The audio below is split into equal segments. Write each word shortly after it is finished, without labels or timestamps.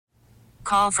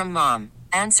call from mom.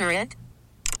 Answer it.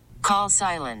 Call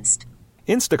silenced.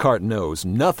 Instacart knows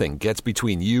nothing gets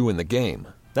between you and the game.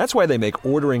 That's why they make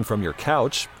ordering from your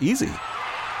couch easy.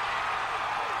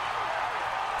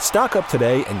 Stock up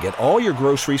today and get all your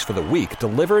groceries for the week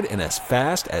delivered in as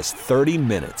fast as 30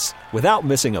 minutes without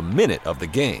missing a minute of the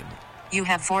game. You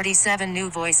have 47 new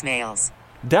voicemails.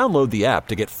 Download the app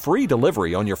to get free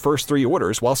delivery on your first 3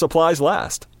 orders while supplies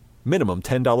last. Minimum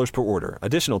 $10 per order.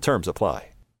 Additional terms apply.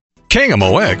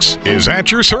 KMOX is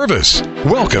at your service.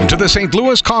 Welcome to the St.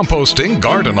 Louis Composting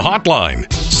Garden Hotline,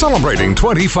 celebrating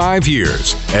 25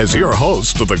 years as your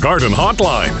host of the Garden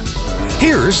Hotline.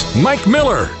 Here's Mike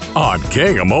Miller on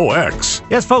KMOX.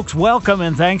 Yes, folks, welcome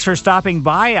and thanks for stopping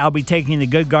by. I'll be taking the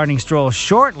Good Gardening Stroll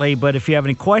shortly, but if you have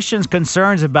any questions,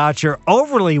 concerns about your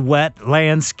overly wet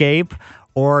landscape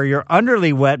or your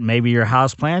underly wet, maybe your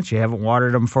houseplants, you haven't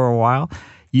watered them for a while,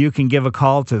 you can give a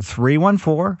call to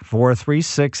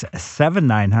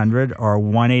 314-436-7900 or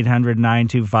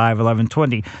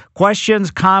 1-800-925-1120.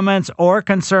 Questions, comments, or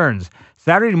concerns.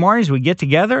 Saturday mornings we get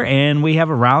together and we have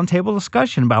a roundtable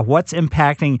discussion about what's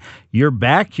impacting your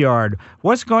backyard,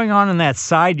 what's going on in that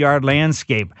side yard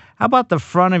landscape. How about the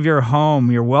front of your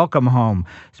home, your welcome home?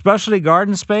 Specialty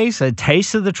garden space, a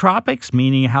taste of the tropics,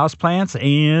 meaning houseplants,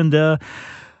 and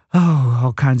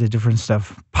all kinds of different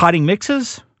stuff. Potting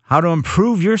mixes. How to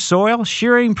improve your soil,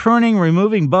 shearing, pruning,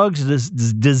 removing bugs,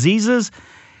 diseases,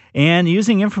 and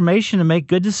using information to make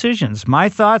good decisions. My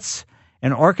thoughts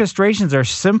and orchestrations are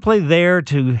simply there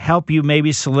to help you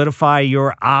maybe solidify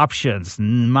your options.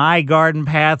 My garden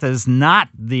path is not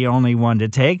the only one to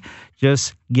take,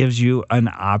 just gives you an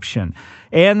option.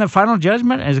 And the final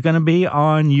judgment is going to be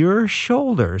on your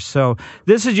shoulders. So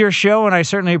this is your show, and I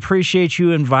certainly appreciate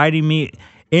you inviting me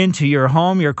into your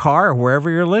home, your car, or wherever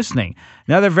you're listening.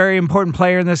 Another very important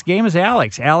player in this game is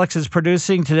Alex. Alex is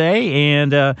producing today,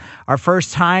 and our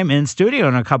first time in studio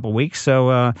in a couple weeks,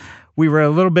 so we were a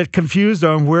little bit confused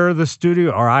on where the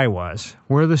studio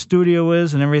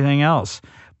is and everything else.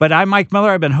 But I'm Mike Miller.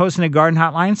 I've been hosting a Garden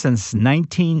Hotline since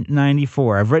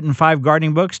 1994. I've written 5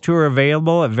 gardening books. 2 are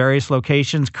available at various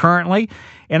locations currently,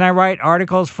 and I write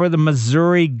articles for the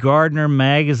Missouri Gardener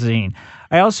magazine.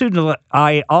 I also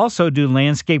do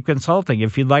landscape consulting.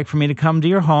 If you'd like for me to come to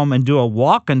your home and do a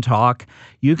walk and talk,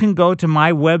 you can go to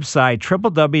my website,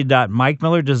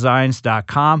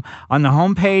 www.mikemillerdesigns.com. On the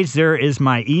homepage, there is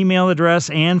my email address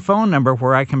and phone number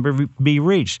where I can be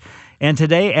reached. And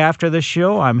today, after the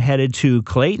show, I'm headed to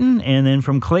Clayton, and then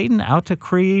from Clayton out to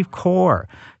Creve Coeur.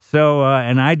 So,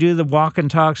 and I do the walk and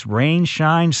talks, rain,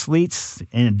 shine, sleets,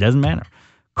 and it doesn't matter.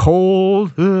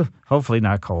 Cold, hopefully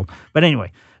not cold. But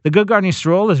anyway, the Good Gardening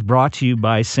Stroll is brought to you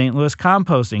by St. Louis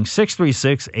Composting,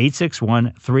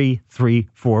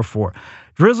 636-861-3344.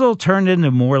 Drizzle turned into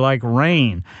more like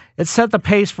rain. It set the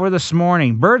pace for this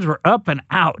morning. Birds were up and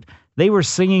out. They were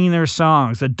singing their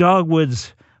songs. The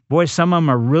dogwoods, boy, some of them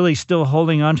are really still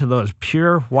holding on to those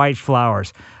pure white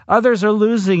flowers. Others are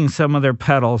losing some of their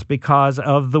petals because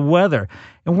of the weather.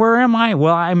 And where am I?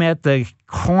 Well, I'm at the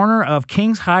corner of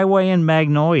Kings Highway and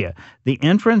Magnolia, the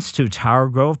entrance to Tower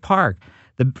Grove Park.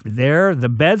 The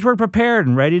beds were prepared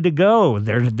and ready to go.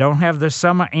 They don't have their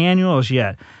summer annuals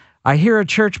yet. I hear a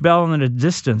church bell in the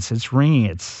distance. It's ringing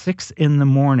at 6 in the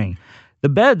morning. The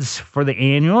beds for the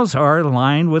annuals are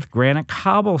lined with granite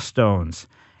cobblestones.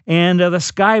 And the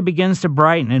sky begins to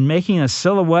brighten and making a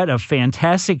silhouette of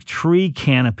fantastic tree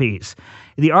canopies.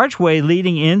 The archway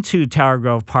leading into Tower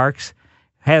Grove Parks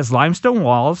has limestone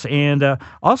walls, and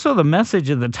also the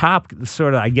message at the top,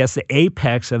 sort of, I guess, the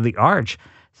apex of the arch,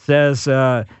 says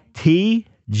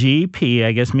TGP,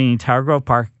 I guess meaning Tower Grove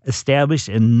Park, established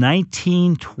in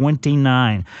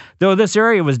 1929. Though this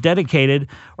area was dedicated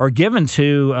or given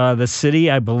to the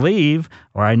city, I believe,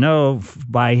 or I know,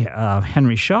 by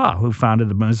Henry Shaw, who founded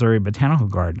the Missouri Botanical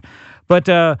Garden. But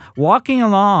walking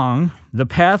along the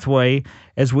pathway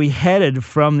as we headed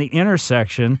from the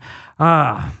intersection,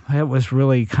 it was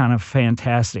really kind of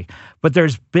fantastic. But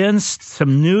there's been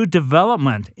some new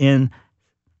development in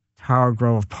Tower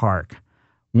Grove Park.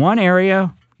 One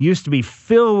area used to be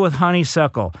filled with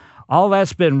honeysuckle. All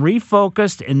that's been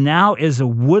refocused and now is a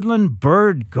woodland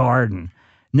bird garden.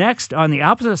 Next, on the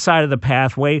opposite side of the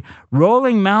pathway,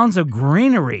 rolling mounds of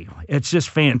greenery. It's just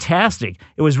fantastic.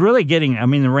 It was really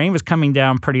the rain was coming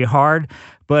down pretty hard,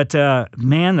 but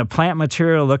man, the plant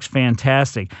material looks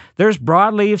fantastic. There's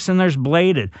broadleafs and there's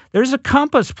bladed. There's a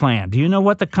compass plant. Do you know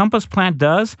what the compass plant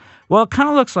does? Well, it kind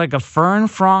of looks like a fern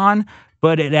frond,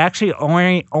 but it actually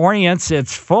orients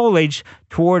its foliage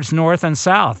towards north and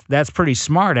south. That's pretty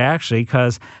smart, actually,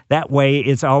 because that way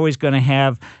it's always going to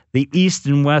have the east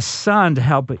and west sun to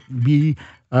help it be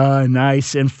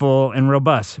nice and full and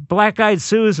robust. Black-eyed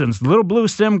Susans, little blue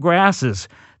stem grasses.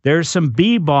 There's some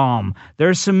bee balm.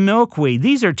 There's some milkweed.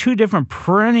 These are two different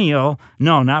perennial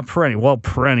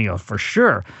for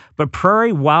sure, but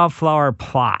prairie wildflower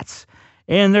plots.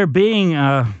 And they're being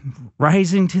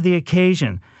rising to the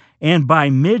occasion. And by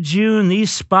mid-June,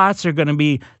 these spots are going to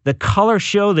be the color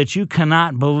show that you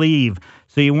cannot believe.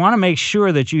 So you want to make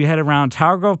sure that you head around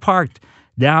Tower Grove Park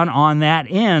down on that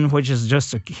end, which is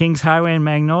just a Kings Highway in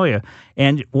Magnolia,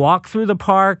 and walk through the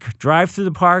park, drive through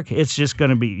the park. It's just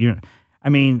going to be,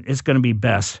 it's going to be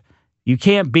best. You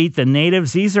can't beat the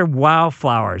natives. These are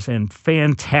wildflowers and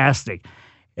fantastic.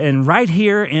 And right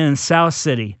here in South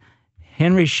City,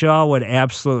 Henry Shaw would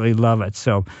absolutely love it.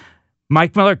 So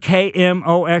Mike Miller,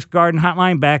 KMOX Garden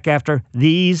Hotline, back after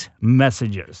these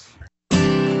messages.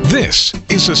 This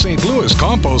is the St. Louis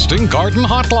Composting Garden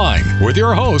Hotline with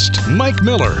your host, Mike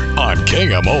Miller on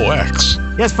KMOX.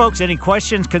 Yes, folks, any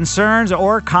questions, concerns,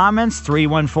 or comments,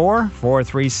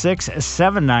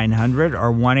 314-436-7900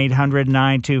 or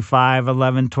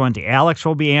 1-800-925-1120. Alex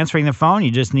will be answering the phone.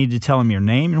 You just need to tell him your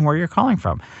name and where you're calling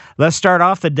from. Let's start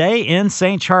off the day in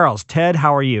St. Charles. Ted,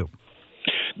 how are you?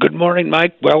 Good morning,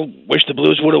 Mike. Well, wish the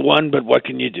Blues would have won, but what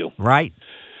can you do? Right.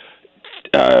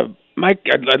 Mike,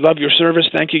 I love your service.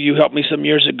 Thank you. You helped me some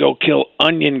years ago kill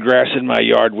onion grass in my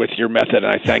yard with your method, and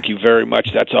I thank you very much.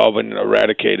 That's all been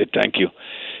eradicated. Thank you.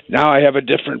 Now I have a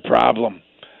different problem.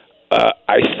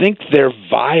 I think they're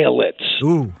violets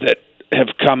that have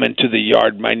come into the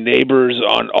yard. My neighbors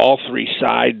on all three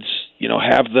sides,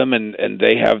 have them, and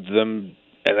they have them,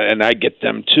 and I get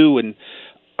them too, and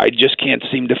I just can't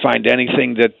seem to find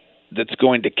anything that's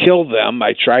going to kill them.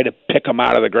 I try to pick them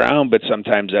out of the ground, but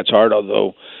sometimes that's hard,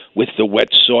 although with the wet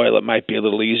soil, it might be a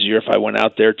little easier if I went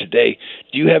out there today.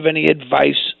 Do you have any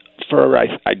advice for,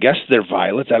 I guess they're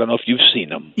violets. I don't know if you've seen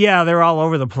them. Yeah, they're all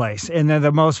over the place. And they're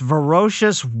the most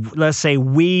voracious, let's say,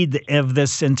 weed of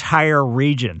this entire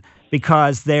region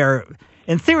because they're,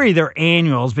 in theory, they're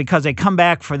annuals because they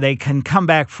can come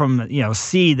back from,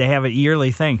 seed. They have a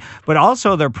yearly thing. But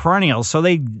also they're perennials, so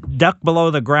they duck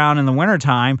below the ground in the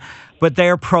wintertime. But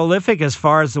they're prolific as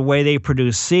far as the way they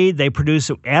produce seed. They produce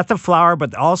it at the flower,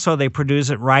 but also they produce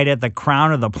it right at the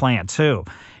crown of the plant, too.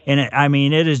 And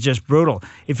it is just brutal.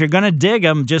 If you're going to dig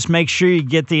them, just make sure you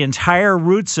get the entire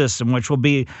root system, which will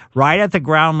be right at the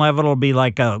ground level. It'll be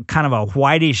like a kind of a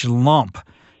whitish lump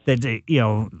that,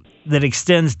 that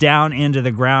extends down into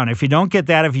the ground. If you don't get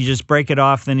that, if you just break it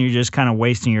off, then you're just kind of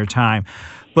wasting your time.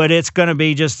 But it's going to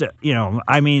be just, a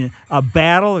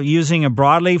battle using a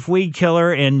broadleaf weed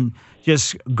killer and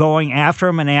just going after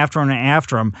them and after them and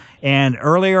after them. And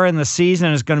earlier in the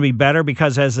season is going to be better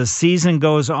because as the season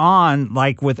goes on,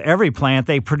 like with every plant,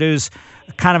 they produce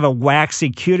kind of a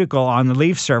waxy cuticle on the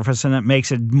leaf surface, and it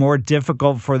makes it more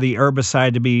difficult for the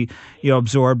herbicide to be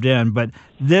absorbed in. But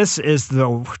this is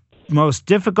the most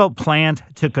difficult plant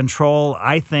to control,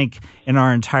 I think, in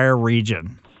our entire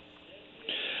region.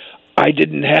 I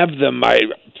didn't have them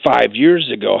 5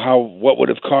 years ago. What would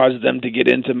have caused them to get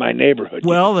into my neighborhood?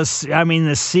 Well, the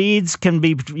seeds can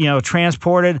be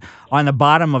transported on the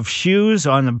bottom of shoes,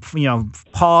 on the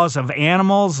paws of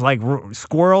animals like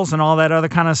squirrels and all that other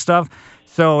kind of stuff.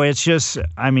 So it's just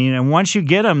and once you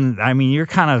get them, you're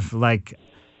kind of like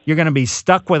you're going to be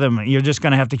stuck with them. You're just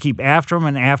going to have to keep after them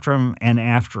and after them and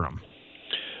after them.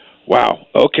 Wow.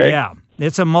 Okay. Yeah.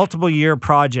 It's a multiple-year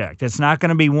project. It's not going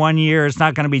to be 1 year. It's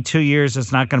not going to be 2 years.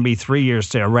 It's not going to be 3 years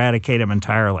to eradicate them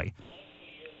entirely.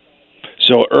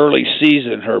 So early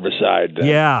season herbicide. Then.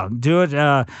 Yeah, do it.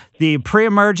 The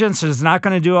pre-emergence is not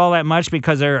going to do all that much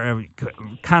because they're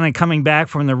kind of coming back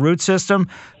from the root system,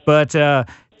 but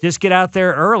just get out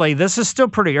there early. This is still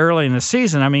pretty early in the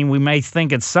season. We may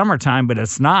think it's summertime, but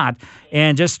it's not.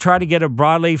 And just try to get a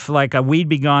broadleaf, like a weed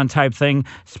be gone type thing,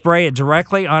 spray it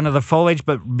directly onto the foliage,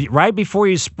 but right before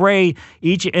you spray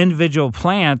each individual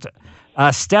plant,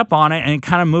 step on it and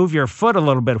kind of move your foot a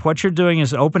little bit. What you're doing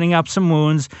is opening up some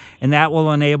wounds, and that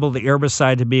will enable the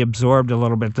herbicide to be absorbed a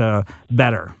little bit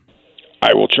better.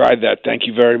 I will try that. Thank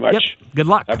you very much. Yep. Good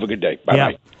luck. Have a good day.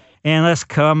 Bye-bye. Yep. And let's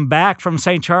come back from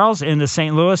St. Charles into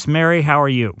St. Louis. Mary, how are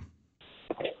you?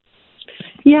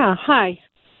 Yeah, hi.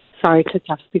 Sorry,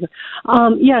 clicked off speaker.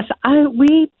 Yes,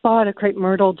 we bought a crepe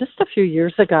myrtle just a few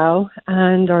years ago,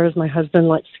 or as my husband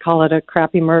likes to call it, a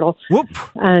crappy myrtle. Whoop.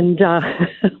 And,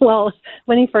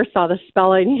 when he first saw the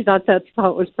spelling, he thought that's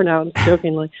how it was pronounced,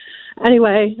 jokingly.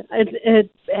 Anyway, it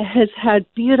has had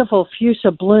beautiful fuchsia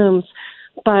blooms.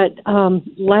 But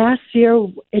last year,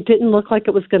 it didn't look like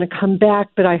it was going to come back,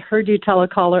 but I heard you tell a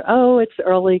caller, it's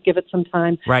early, give it some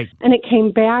time. Right. And it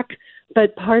came back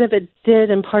but part of it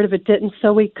did and part of it didn't.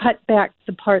 So we cut back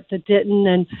the part that didn't,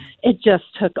 and it just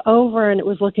took over, and it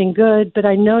was looking good. But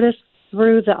I noticed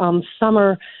through the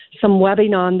summer some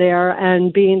webbing on there,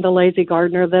 and being the lazy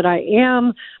gardener that I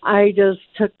am, I just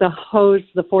took the hose,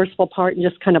 the forceful part, and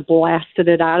just kind of blasted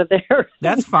it out of there.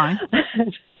 That's fine.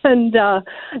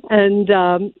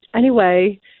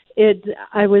 Anyway,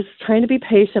 I was trying to be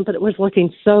patient, but it was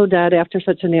looking so dead after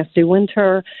such a nasty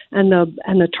winter, and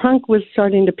the trunk was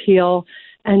starting to peel.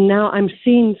 And now I'm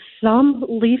seeing some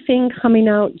leafing coming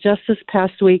out just this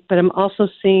past week, but I'm also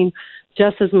seeing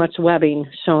just as much webbing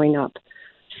showing up.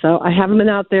 So I haven't been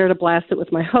out there to blast it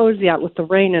with my hose yet, with the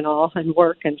rain and all, and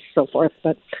work and so forth.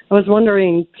 But I was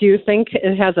wondering, do you think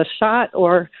it has a shot,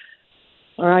 or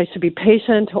I should be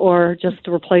patient, or just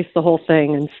to replace the whole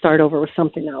thing and start over with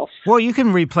something else? Well, you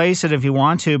can replace it if you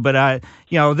want to, but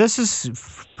this is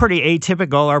pretty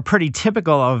atypical, or pretty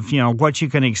typical of what you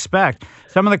can expect.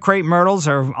 Some of the crepe myrtles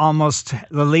the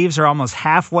leaves are almost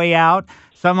halfway out.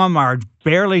 Some of them are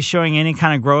barely showing any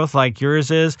kind of growth like yours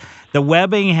is. The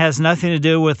webbing has nothing to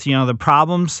do with the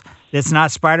problems. It's not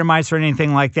spider mites or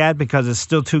anything like that, because it's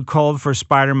still too cold for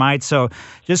spider mites. So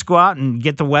just go out and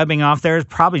get the webbing off there. It's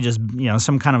probably just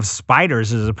some kind of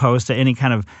spiders, as opposed to any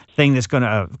kind of thing that's going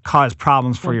to cause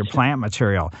problems for your plant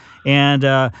material.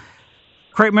 And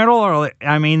crepe myrtle,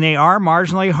 they are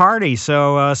marginally hardy.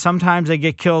 So sometimes they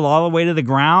get killed all the way to the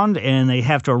ground, and they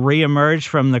have to reemerge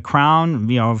from the crown,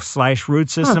 / root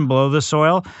system below the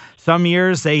soil. Some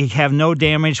years they have no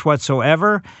damage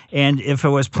whatsoever, and if it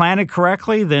was planted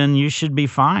correctly, then you should be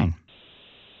fine.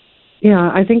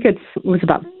 Yeah, I think it was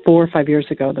about 4 or 5 years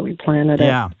ago that we planted it.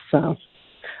 Yeah. So,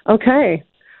 okay.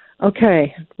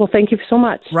 Well, thank you so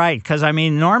much. Right, because,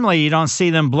 normally you don't see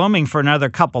them blooming for another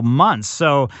couple months,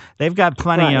 so they've got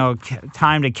plenty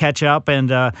time to catch up.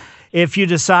 And if you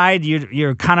decide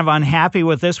you're kind of unhappy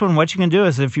with this one, what you can do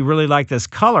is, if you really like this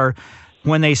color,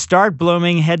 when they start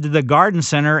blooming, head to the garden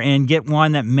center and get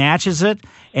one that matches it,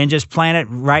 and just plant it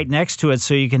right next to it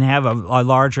so you can have a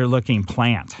larger looking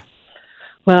plant.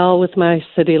 Well, with my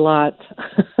city lot,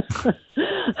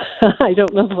 I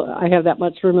don't know if I have that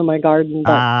much room in my garden,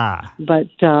 but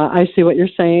I see what you're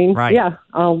saying. Right. Yeah,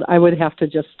 I would have to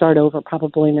just start over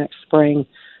probably next spring,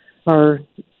 or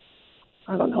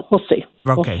I don't know. We'll see.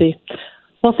 Okay. We'll see.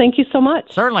 Well, thank you so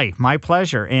much. Certainly. My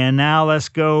pleasure. And now let's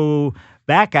go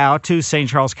back out to St.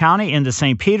 Charles County into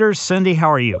St. Peters. Cindy, how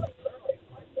are you?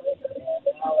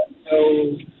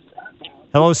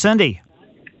 Hello, Cindy.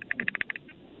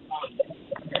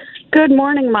 Good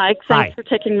morning, Mike. Thanks Hi. for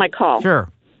taking my call. Sure.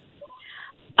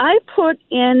 I put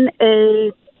in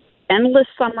a endless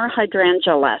summer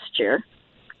hydrangea last year,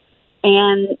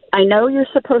 and I know you're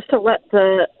supposed to let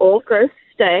the old growth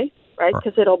stay, right?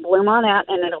 Because it'll bloom on out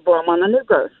and it'll bloom on the new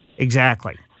growth.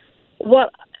 Exactly.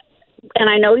 And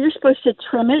I know you're supposed to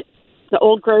trim it, the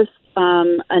old growth,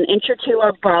 an inch or two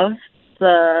above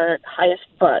the highest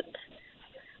buds.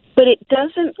 But it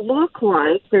doesn't look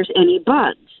like there's any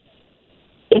buds.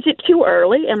 Is it too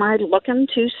early? Am I looking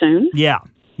too soon? Yeah,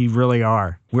 you really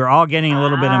are. We're all getting a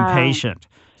little bit impatient.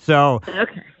 So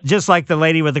just like the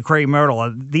lady with the crepe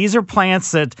myrtle, these are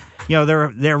plants that,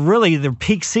 they're really, their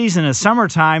peak season is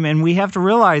summertime, and we have to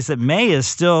realize that May is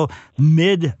still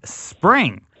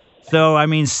mid-spring. So,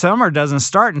 summer doesn't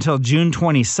start until June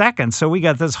 22nd. So we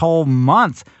got this whole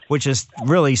month, which is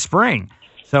really spring.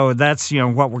 So that's,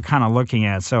 what we're kind of looking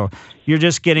at. So you're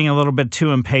just getting a little bit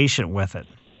too impatient with it.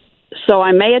 So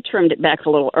I may have trimmed it back a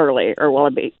little early, or will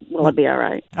it be all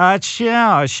right? It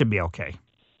should be okay.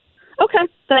 Okay,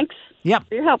 thanks. Yep.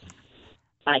 For your help.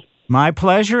 Bye. My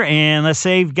pleasure, and let's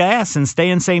save gas and stay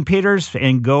in St. Peters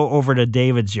and go over to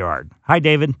David's yard. Hi,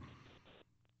 David.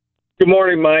 Good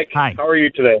morning, Mike. Hi. How are you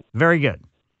today? Very good.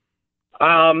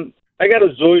 I got a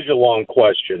zoysia lawn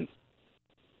question.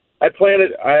 I put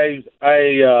in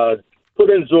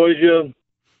zoysia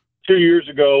 2 years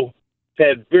ago.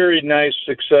 Had very nice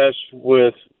success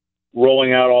with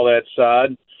rolling out all that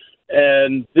sod.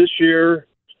 And this year,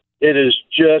 it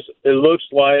looks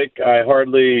like I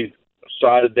hardly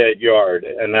sodded that yard.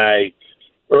 And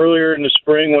earlier in the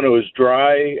spring when it was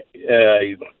dry,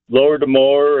 I lowered the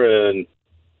mower and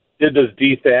did the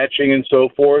dethatching and so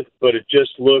forth, but it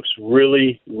just looks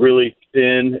really, really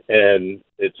thin, and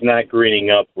it's not greening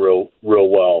up real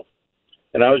well.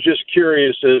 And I was just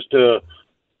curious as to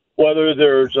whether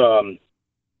there's, I'm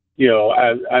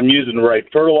using the right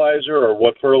fertilizer, or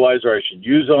what fertilizer I should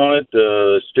use on it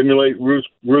to stimulate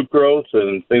root growth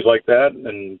and things like that,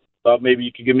 and thought maybe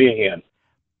you could give me a hand.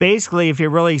 basically, if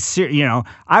you're really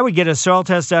I would get a soil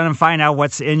test done and find out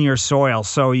what's in your soil.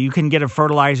 So you can get a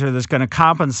fertilizer that's going to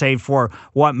compensate for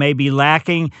what may be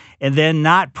lacking, and then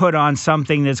not put on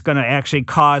something that's going to actually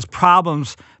cause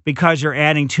problems because you're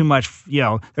adding too much.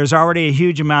 There's already a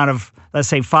huge amount of, let's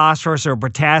say, phosphorus or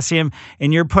potassium,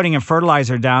 and you're putting a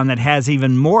fertilizer down that has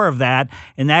even more of that,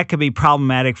 and that could be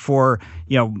problematic for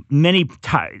many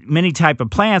type of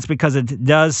plants because it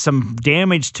does some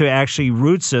damage to actually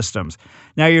root systems.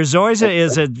 Now, your zoysia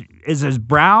is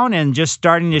brown and just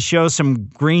starting to show some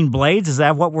green blades. Is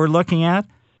that what we're looking at?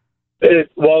 It's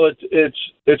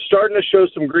starting to show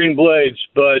some green blades,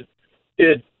 but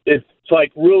it's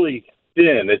like really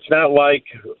thin. It's not like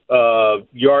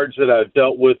yards that I've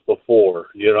dealt with before.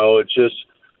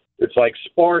 It's like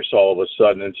sparse all of a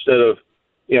sudden instead of,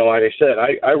 like I said,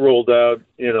 I rolled out,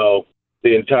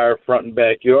 the entire front and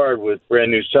backyard with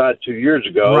brand new sod 2 years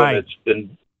ago. Right.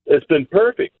 And it's been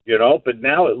perfect, but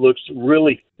now it looks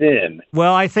really thin.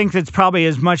 Well, I think that's probably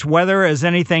as much weather as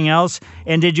anything else.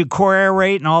 And did you core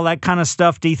aerate and all that kind of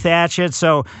stuff, dethatch it?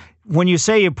 So when you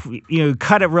say you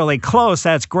cut it really close,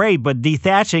 that's great. But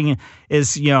dethatching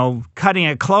is, cutting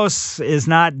it close is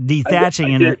not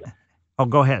dethatching. Oh,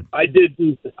 go ahead. I did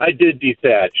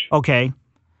dethatch. Okay.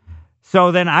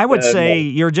 So then I would say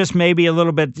you're just maybe a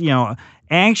little bit,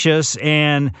 anxious,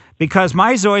 and because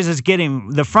my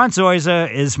zoysia the front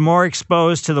zoysia is more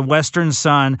exposed to the western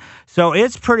sun, so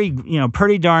it's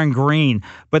pretty darn green.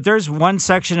 But there's one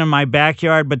section in my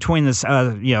backyard between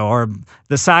or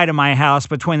the side of my house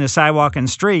between the sidewalk and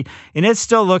street, and it's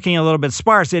still looking a little bit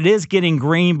sparse. It is getting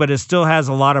green, but it still has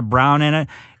a lot of brown in it,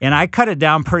 and I cut it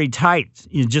down pretty tight,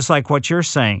 just like what you're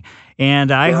saying.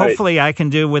 And hopefully I can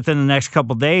do within the next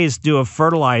couple of days do a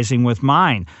fertilizing with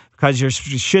mine, because you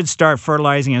should start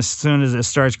fertilizing as soon as it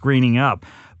starts greening up.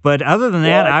 But other than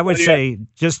that, I would say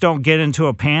just don't get into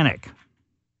a panic.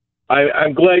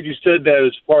 I'm glad you said that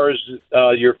as far as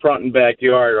your front and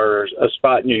backyard or a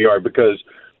spot in your yard, because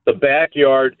the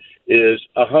backyard is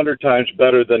 100 times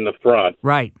better than the front.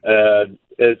 Right.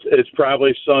 It's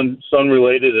probably sun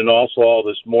related and also all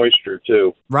this moisture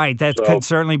too. Right. That could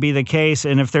certainly be the case.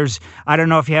 And if I don't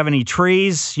know if you have any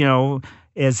trees,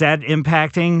 is that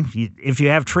impacting? If you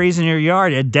have trees in your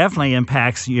yard, it definitely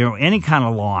impacts, any kind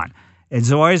of lawn. It's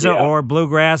zoysia or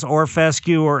bluegrass or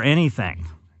fescue or anything.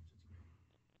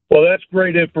 Well, that's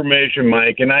great information,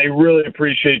 Mike, and I really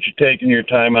appreciate you taking your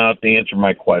time out to answer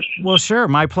my questions. Well, sure.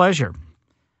 My pleasure.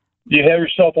 You have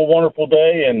yourself a wonderful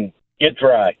day and get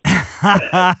dry.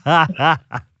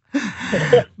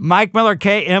 Mike Miller,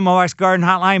 KMOX Garden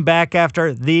Hotline, back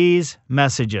after these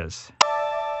messages.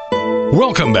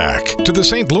 Welcome back to the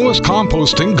St. Louis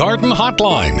Composting Garden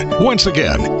Hotline. Once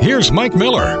again, here's Mike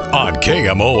Miller on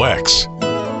KMOX.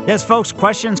 Yes, folks,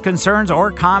 questions, concerns,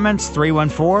 or comments,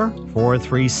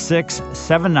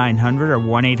 314-436-7900 or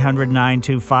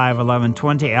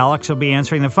 1-800-925-1120. Alex will be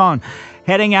answering the phone.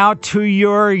 Heading out to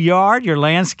your yard, your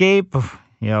landscape,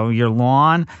 your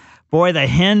lawn. Boy, the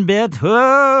henbit,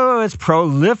 it's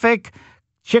prolific.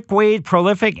 Chickweed,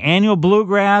 prolific. Annual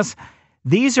bluegrass.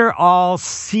 These are all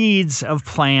seeds of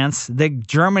plants that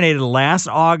germinated last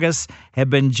August,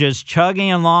 have been just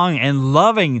chugging along and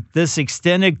loving this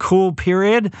extended cool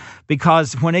period,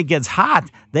 because when it gets hot,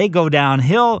 they go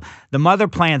downhill. The mother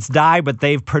plants die, but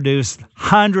they've produced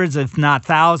hundreds, if not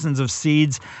thousands, of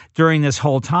seeds during this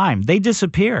whole time. They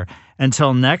disappear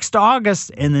until next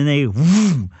August, and then they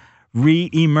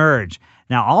re-emerge.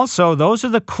 Now, also, those are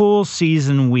the cool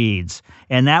season weeds,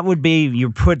 and that would be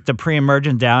you put the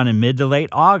pre-emergent down in mid to late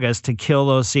August to kill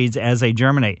those seeds as they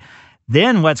germinate.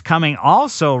 Then what's coming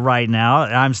also right now,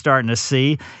 I'm starting to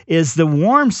see, is the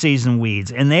warm season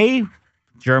weeds, and they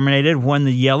germinated when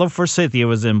the yellow forsythia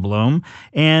was in bloom,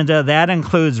 and that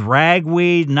includes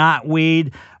ragweed,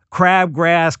 knotweed,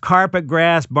 crabgrass, carpet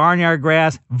grass, barnyard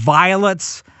grass,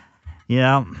 violets.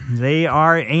 They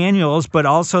are annuals, but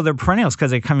also they're perennials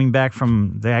because they're coming back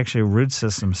from the actual root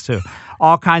systems too.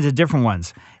 All kinds of different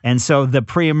ones. And so the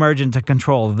pre-emergent to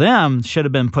control them should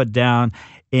have been put down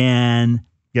in,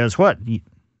 guess what?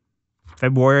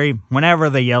 February, whenever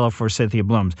the yellow forsythia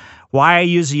blooms. Why I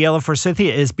use the yellow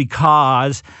forsythia is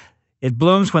because it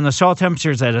blooms when the soil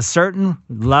temperature is at a certain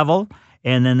level,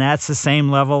 and then that's the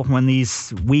same level when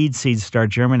these weed seeds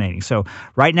start germinating. So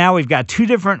right now we've got two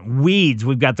different weeds.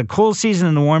 We've got the cool season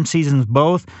and the warm seasons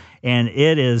both, and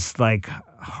it is like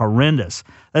horrendous.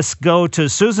 Let's go to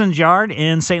Susan's yard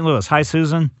in St. Louis. Hi,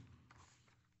 Susan.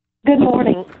 Good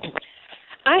morning.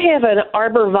 I have an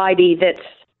arborvitae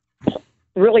that's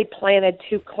really planted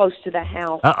too close to the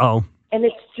house. Uh-oh. And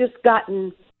it's just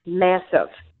gotten massive.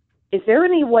 Is there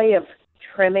any way of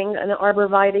trimming an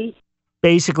arborvitae?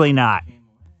 Basically not.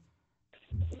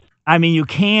 I mean, you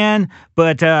can,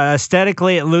 but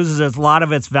aesthetically it loses a lot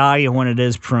of its value when it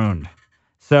is pruned.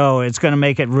 So it's going to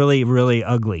make it really, really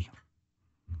ugly.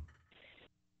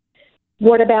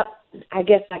 What about, I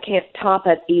guess I can't top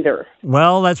it either.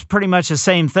 Well, that's pretty much the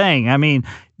same thing. I mean,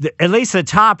 at least the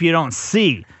top you don't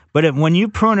see. But when you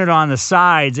prune it on the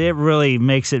sides, it really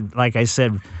makes it, like I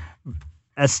said,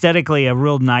 aesthetically a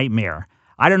real nightmare.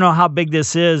 I don't know how big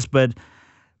this is, but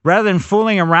rather than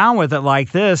fooling around with it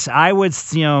like this, I would,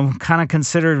 kind of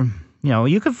consider,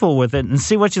 you could fool with it and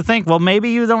see what you think. Well,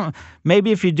 maybe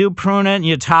if you do prune it and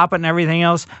you top it and everything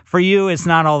else, for you, it's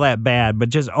not all that bad, but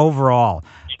just overall.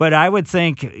 But I would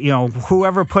think,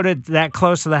 whoever put it that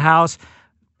close to the house,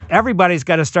 everybody's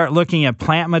got to start looking at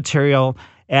plant material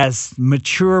as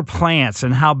mature plants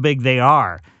and how big they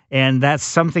are. And that's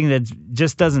something that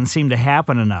just doesn't seem to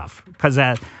happen enough. Because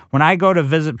when I go to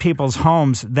visit people's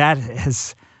homes, that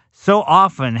has so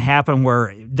often happened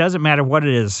where it doesn't matter what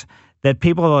it is, that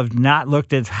people have not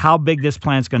looked at how big this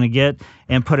plant's going to get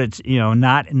and put it,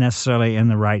 not necessarily in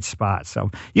the right spot.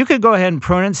 So you could go ahead and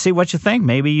prune it and see what you think.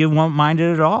 Maybe you won't mind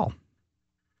it at all.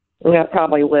 Yeah, I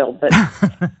probably will, but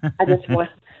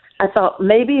I thought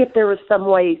maybe if there was some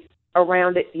way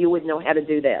around it, you would know how to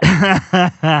do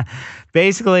that.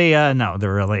 Basically, no,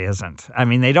 there really isn't. I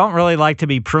mean, they don't really like to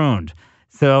be pruned.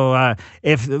 So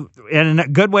and a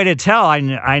good way to tell,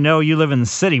 I know you live in the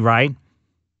city, right?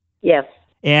 Yes.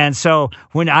 And so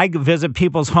when I visit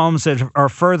people's homes that are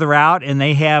further out and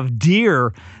they have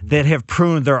deer that have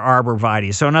pruned their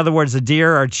arborvitae. So in other words, the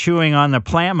deer are chewing on the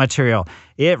plant material.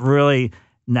 It really,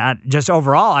 not just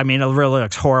overall, I mean, it really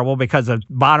looks horrible because the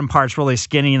bottom part's really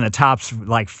skinny and the top's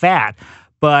like fat.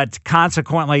 But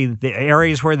consequently, the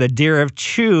areas where the deer have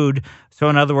chewed, so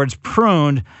in other words,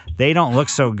 pruned, they don't look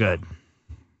so good.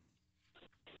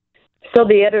 So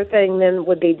the other thing then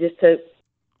would be just to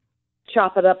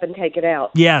chop it up and take it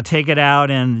out. Yeah, take it out,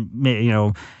 and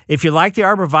if you like the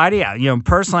arborvitae,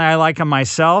 personally I like them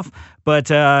myself.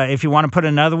 But if you want to put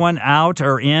another one out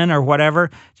or in or whatever,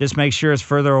 just make sure it's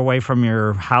further away from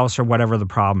your house or whatever the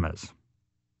problem is.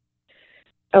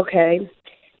 Okay.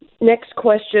 Next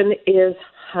question is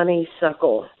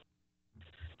honeysuckle.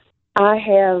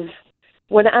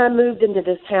 When I moved into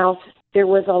this house, there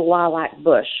was a lilac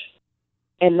bush,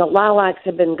 and the lilacs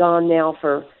have been gone now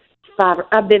for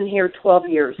I've been here 12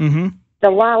 years. Mm-hmm.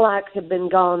 The lilacs have been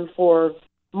gone for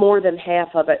more than half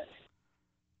of it.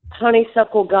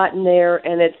 Honeysuckle got in there,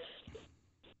 and it's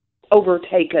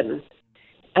overtaken.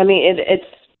 I mean, it's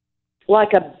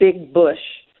like a big bush.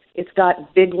 It's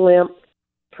got big limp,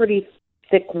 pretty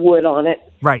thick wood on it.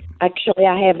 Right. Actually,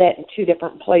 I have that in two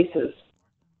different places.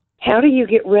 How do you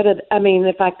get rid of,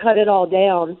 if I cut it all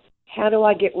down, how do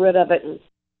I get rid of it and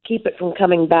keep it from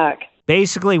coming back?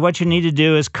 Basically, what you need to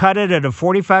do is cut it at a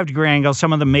 45-degree angle,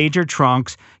 some of the major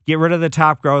trunks, get rid of the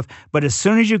top growth. But as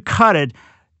soon as you cut it,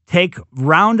 take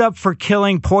Roundup for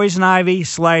killing poison ivy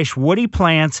 / woody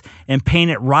plants and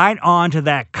paint it right onto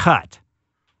that cut.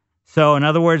 So, in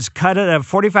other words, cut it at a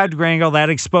 45-degree angle. That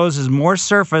exposes more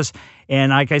surface. And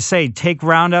like I say, take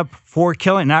Roundup for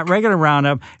killing, not regular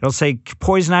Roundup. It'll say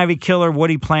poison ivy killer,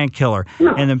 woody plant killer,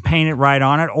 and then paint it right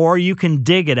on it. Or you can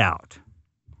dig it out.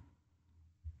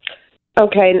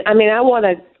 Okay. I want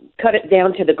to cut it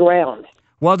down to the ground.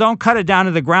 Well, don't cut it down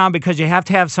to the ground because you have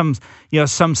to have some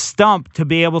stump to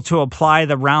be able to apply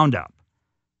the Roundup.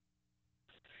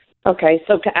 Okay,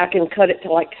 so I can cut it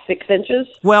to like 6 inches?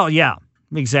 Well, yeah,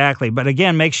 exactly. But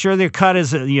again, make sure the cut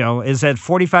is at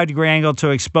 45-degree angle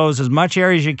to expose as much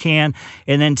area as you can,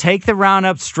 and then take the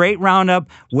Roundup, straight Roundup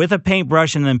with a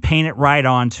paintbrush, and then paint it right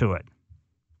onto it.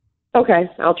 Okay,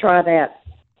 I'll try that.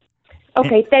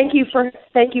 Okay, thank you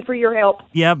for your help.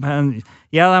 Yep,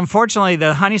 unfortunately,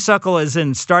 the honeysuckle is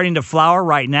starting to flower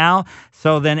right now.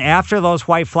 So then after those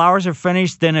white flowers are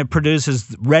finished, then it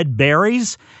produces red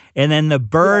berries, and then the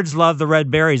birds love the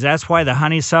red berries. That's why the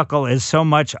honeysuckle is so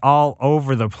much all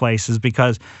over the places,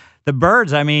 because the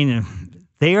birds,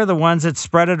 they are the ones that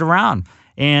spread it around.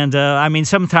 And,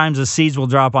 sometimes the seeds will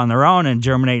drop on their own and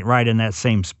germinate right in that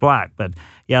same spot. But,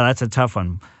 yeah, that's a tough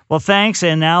one. Well, thanks,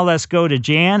 and now let's go to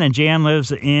Jan, and Jan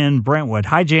lives in Brentwood.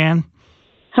 Hi, Jan.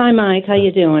 Hi, Mike. How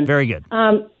you doing? Very good.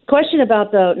 Question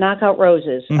about the knockout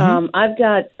roses. Mm-hmm. I've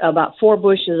got about 4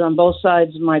 bushes on both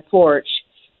sides of my porch,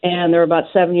 and they're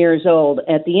about 7 years old.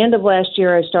 At the end of last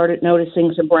year, I started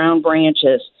noticing some brown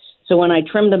branches. So when I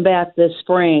trimmed them back this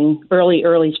spring,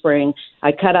 early spring,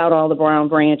 I cut out all the brown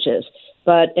branches.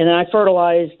 And then I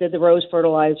did the rose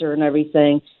fertilizer and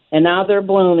everything. And now they're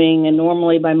blooming, and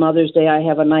normally by Mother's Day I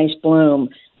have a nice bloom.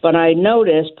 But I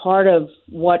noticed part of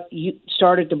what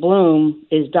started to bloom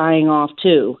is dying off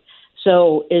too.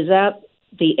 So is that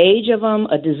the age of them,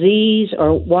 a disease,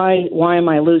 or why am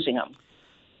I losing them?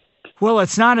 Well,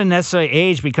 it's not a necessarily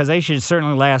age because they should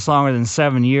certainly last longer than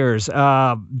 7 years.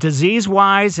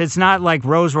 Disease-wise, it's not like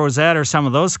rose rosette or some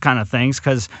of those kind of things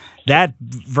because that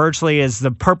virtually is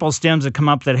the purple stems that come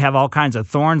up that have all kinds of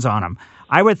thorns on them.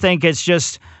 I would think it's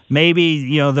just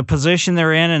maybe, the position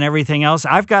they're in and everything else.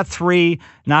 I've got 3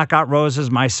 knockout roses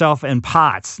myself in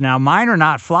pots. Now, mine are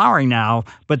not flowering now,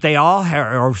 but they all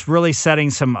are really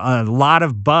setting a lot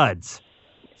of buds.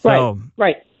 So,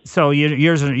 right. So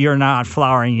you're not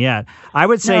flowering yet. I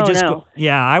would say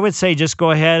I would say just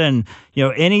go ahead and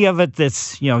any of it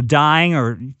that's dying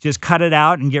or just cut it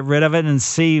out and get rid of it and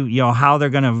see how they're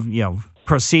going to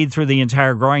proceed through the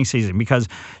entire growing season because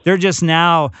they're just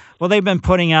now they've been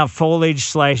putting out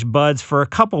foliage/buds for a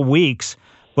couple weeks.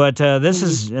 But this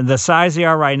is the size they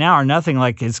are right now are nothing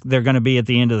like they're going to be at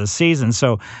the end of the season.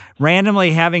 So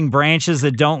randomly having branches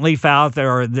that don't leaf out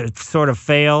or that sort of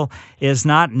fail is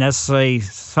not necessarily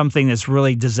something that's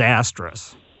really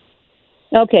disastrous.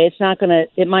 Okay,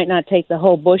 it might not take the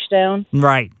whole bush down.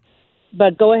 Right.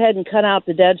 But go ahead and cut out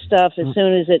the dead stuff as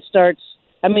soon as it starts.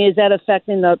 I mean, is that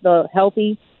affecting the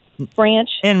healthy branch?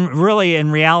 And really,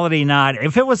 in reality, not.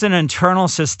 If it was an internal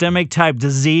systemic type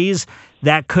disease,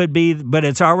 that could be, but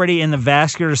it's already in the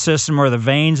vascular system or the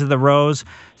veins of the rose.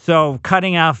 So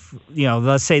cutting off,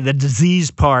 let's say the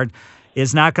disease part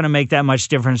is not going to make that much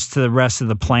difference to the rest of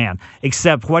the plant,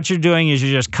 except what you're doing is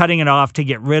you're just cutting it off to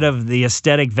get rid of the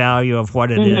aesthetic value of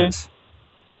what it is.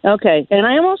 Okay. And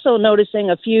I am also noticing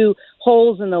a few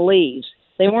holes in the leaves.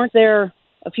 They weren't there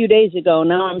a few days ago.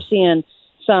 Now I'm seeing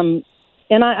some.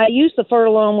 And I use the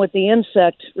Fertilome with the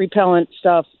insect repellent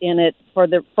stuff in it for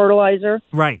the fertilizer.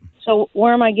 Right. So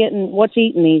where am I getting, what's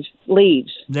eating these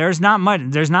leaves? There's not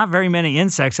very many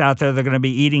insects out there that are going to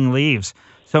be eating leaves.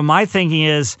 So my thinking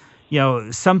is,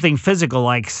 something physical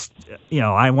like,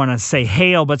 I want to say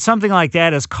hail, but something like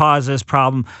that has caused this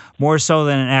problem more so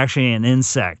than actually an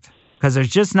insect. Because there's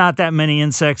just not that many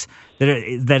insects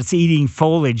that's eating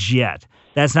foliage yet.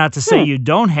 That's not to say you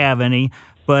don't have any,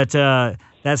 but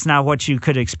that's not what you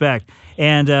could expect.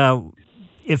 And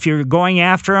if you're going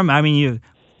after them, I mean, you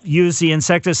use the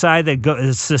insecticide that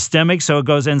is systemic, so it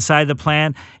goes inside the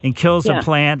plant and kills the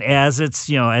plant as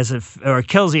it's, or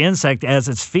kills the insect as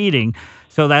it's feeding.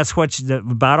 So that's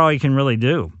about all you can really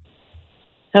do.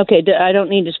 Okay, I don't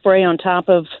need to spray on top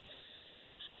of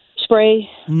spray?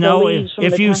 No,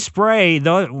 if you spray,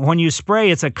 when you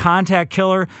spray, it's a contact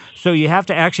killer, so you have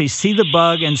to actually see the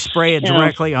bug and spray it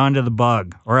directly onto the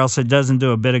bug, or else it doesn't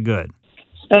do a bit of good.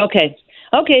 Okay.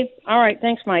 All right.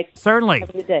 Thanks, Mike. Certainly. Have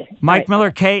a good day. Mike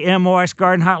Miller, KMOX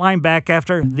Garden Hotline, back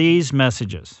after these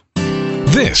messages.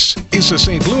 This is the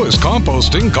St. Louis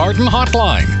Composting Garden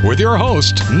Hotline with your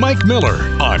host, Mike Miller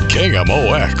on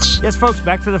KMOX. Yes, folks,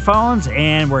 back to the phones,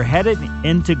 and we're headed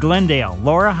into Glendale.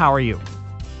 Laura, how are you?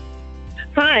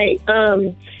 Hi.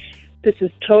 This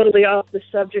is totally off the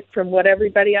subject from what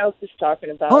everybody else is talking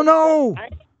about. Oh, no!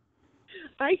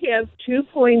 I have 2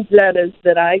 poinsettias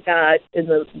that I got in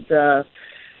the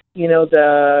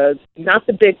not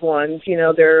the big ones,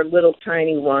 they're little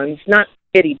tiny ones, not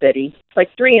itty bitty, like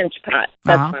 3-inch pots.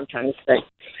 That's what I'm trying to say.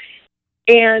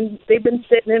 And they've been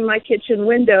sitting in my kitchen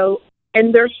window,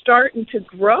 and they're starting to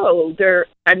grow.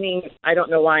 I don't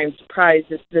know why I'm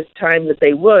surprised at this time that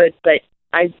they would, but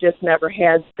I've just never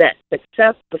had that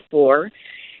success before.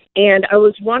 And I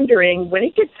was wondering, when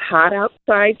it gets hot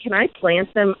outside, can I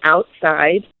plant them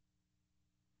outside?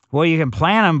 Well, you can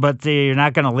plant them, but you're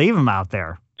not going to leave them out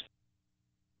there.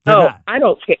 I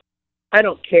don't care. I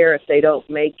don't care if they don't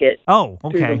make it. Oh,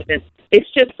 okay.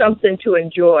 It's just something to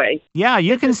enjoy. Yeah,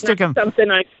 you can stick them. Something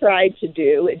I tried to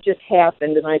do. It just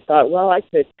happened, and I thought, well, I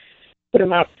could put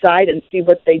them outside and see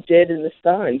what they did in the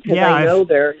sun. Because I know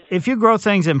if you grow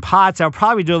things in pots, they'll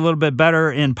probably do a little bit better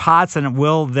in pots than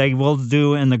they will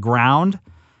do in the ground.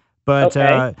 But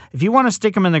if you want to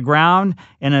stick them in the ground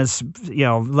in a,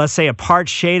 let's say a part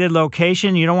shaded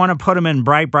location, you don't want to put them in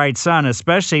bright sun,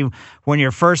 especially when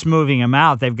you're first moving them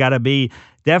out. They've got to be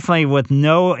definitely with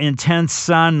no intense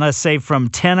sun, let's say from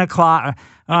 10 o'clock,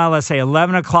 let's say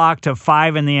 11 o'clock to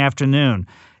 5 in the afternoon.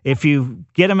 If you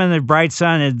get them in the bright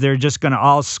sun, they're just going to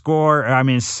all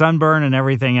sunburn and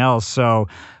everything else. So,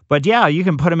 but yeah, you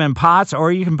can put them in pots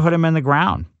or you can put them in the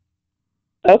ground.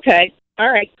 Okay.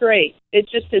 All right, great.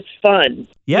 It's fun,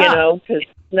 yeah. Because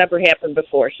it's never happened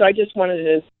before. So I just wanted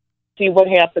to see what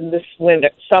happened this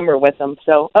summer with them.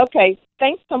 So, okay,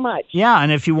 Thanks so much. Yeah,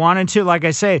 and if you wanted to, like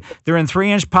I say, they're in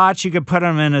 3-inch pots. You could put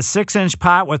them in a 6-inch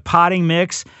pot with potting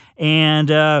mix and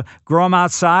grow them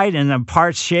outside in a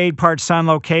part shade, part sun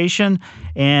location,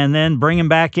 and then bring them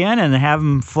back in and have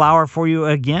them flower for you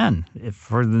again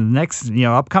for the next,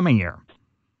 upcoming year.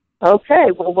 Okay,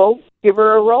 well, we'll give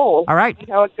her a roll. All right.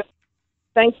 See how it goes.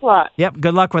 Thanks a lot. Yep,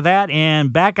 good luck with that.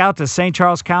 And back out to St.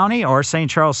 Charles County or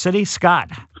St. Charles City. Scott,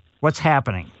 what's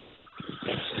happening?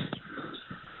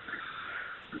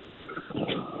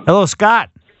 Hello,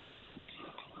 Scott.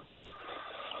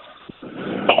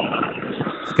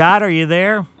 Scott, are you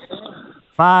there?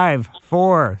 5,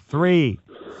 4, 3.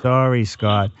 Sorry,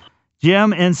 Scott.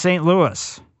 Jim in St.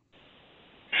 Louis.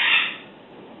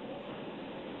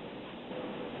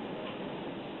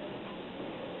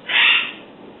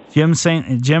 Jim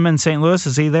in St. Louis,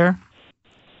 is he there?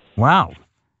 Wow.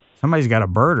 Somebody's got a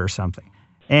bird or something.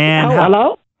 And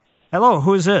hello? Hello,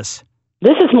 who is this?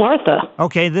 This is Martha.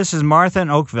 Okay, this is Martha in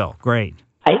Oakville. Great.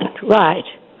 Right.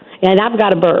 And I've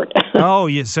got a bird.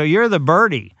 So you're the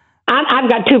birdie. I've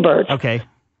got 2 birds. Okay.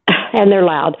 And they're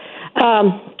loud.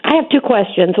 I have 2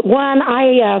 questions. One,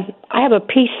 I have a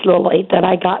peace lily that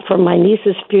I got from my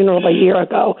niece's funeral a year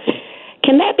ago.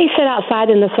 Can that be set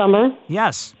outside in the summer?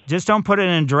 Yes. Just don't put it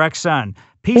in direct sun.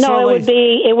 No,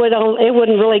 it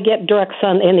wouldn't really get direct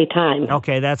sun any time.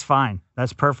 Okay, that's fine.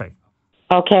 That's perfect.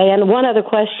 Okay, and one other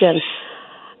question.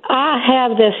 I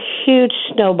have this huge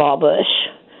snowball bush.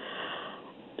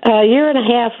 A year and a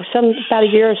half, about a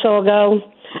year or so ago,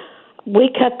 we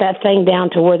cut that thing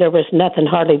down to where there was nothing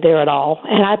hardly there at all,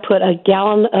 and I put a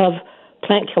gallon of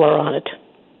plant killer on it.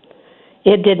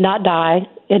 It did not die.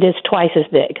 It is twice as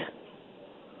big.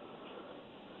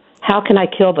 How can I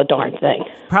kill the darn thing?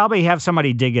 Probably have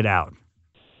somebody dig it out.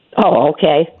 Oh,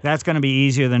 okay. That's going to be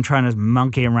easier than trying to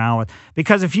monkey around with.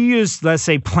 Because if you use, let's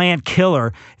say, plant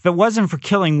killer, if it wasn't for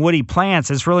killing woody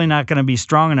plants, it's really not going to be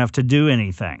strong enough to do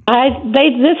anything.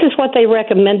 This is what they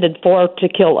recommended to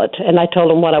kill it, and I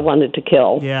told them what I wanted to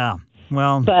kill. Yeah,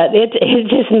 well. But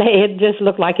it just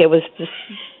looked like it was just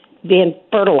being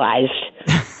fertilized.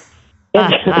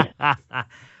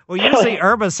 Well, usually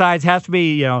herbicides have to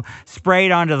be,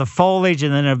 sprayed onto the foliage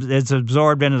and then it's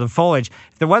absorbed into the foliage.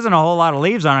 If there wasn't a whole lot of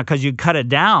leaves on it because you cut it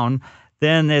down,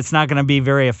 then it's not going to be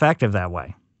very effective that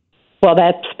way. Well,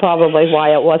 that's probably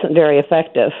why it wasn't very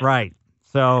effective. Right.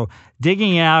 So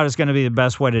digging it out is going to be the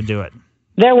best way to do it.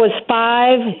 There was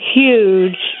 5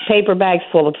 huge paper bags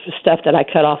full of stuff that I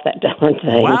cut off that darn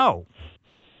thing. Wow.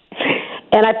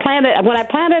 And when I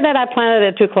planted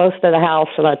it too close to the house,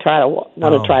 and I want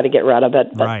to try to get rid of it.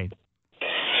 But right.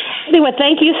 Anyway,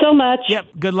 thank you so much. Yep,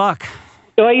 good luck.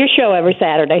 Enjoy your show every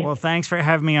Saturday. Well, thanks for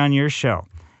having me on your show.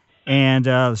 And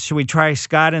should we try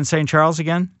Scott in St. Charles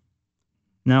again?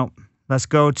 No. Let's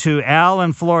go to Al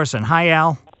in Florissant. Hi,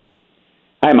 Al.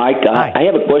 Hi, Mike. Hi. I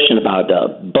have a question about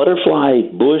butterfly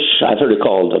bush. I've heard it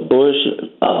called a bush,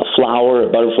 flower,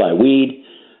 a butterfly weed,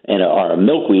 or a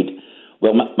milkweed.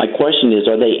 Well, my question is,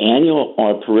 are they annual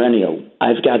or perennial?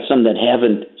 I've got some that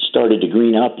haven't started to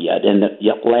green up yet, and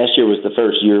last year was the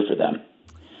first year for them.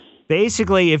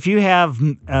 Basically, if you have,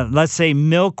 let's say,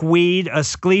 milkweed,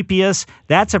 Asclepias,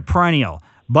 that's a perennial.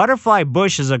 Butterfly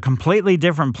bush is a completely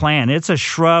different plant. It's a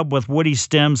shrub with woody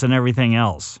stems and everything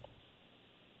else.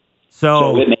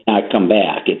 So it may not come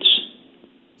back.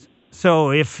 So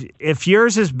if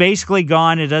yours is basically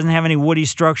gone, it doesn't have any woody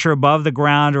structure above the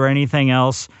ground or anything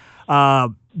else.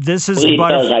 This is. Well, it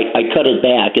does. I cut it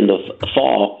back in the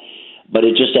fall, but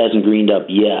it just hasn't greened up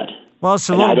yet. Well, it's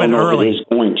a little bit early. I don't know if it is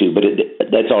going to, but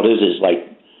that's all it is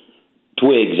like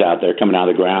twigs out there coming out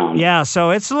of the ground. Yeah, so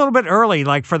it's a little bit early.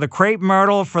 Like for the crepe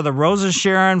myrtle, for the roses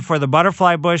Sharon, for the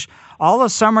butterfly bush, all the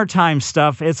summertime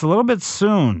stuff, it's a little bit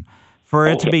soon for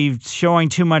it to be showing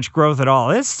too much growth at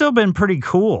all. It's still been pretty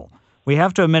cool. We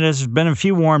have to admit it's been a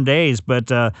few warm days, but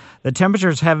the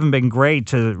temperatures haven't been great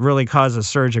to really cause a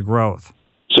surge of growth.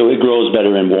 So it grows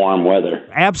better in warm weather.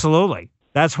 Absolutely.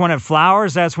 That's when it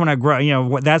flowers. That's when it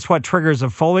grows. That's what triggers the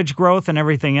foliage growth and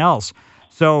everything else.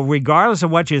 So regardless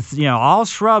of what all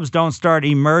shrubs don't start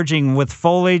emerging with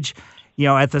foliage,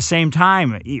 at the same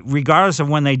time, regardless of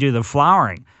when they do the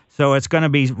flowering. So it's going to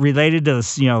be related to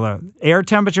the air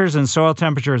temperatures and soil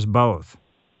temperatures both.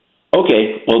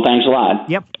 Okay. Well, thanks a lot.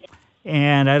 Yep.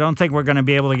 And I don't think we're going to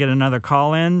be able to get another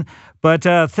call in.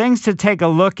 But things to take a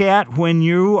look at when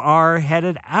you are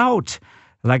headed out.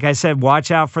 Like I said,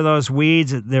 watch out for those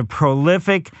weeds. They're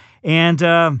prolific,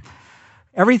 and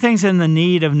everything's in the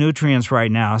need of nutrients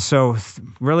right now. So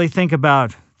really think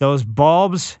about those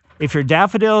bulbs if your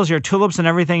daffodils, your tulips, and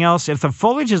everything else, if the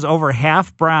foliage is over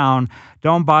half brown,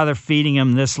 don't bother feeding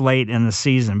them this late in the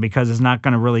season because it's not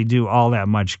going to really do all that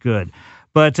much good.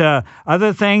 But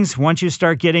other things, once you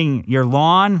start getting your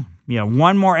lawn,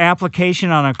 one more application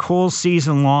on a cool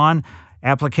season lawn,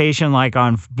 application like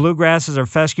on bluegrasses or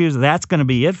fescues, that's going to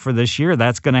be it for this year.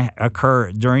 That's going to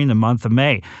occur during the month of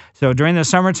May. So during the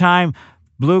summertime,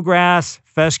 bluegrass,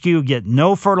 fescue, get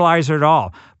no fertilizer at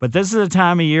all. But this is the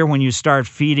time of year when you start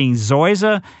feeding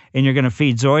zoysia, and you're going to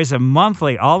feed zoysia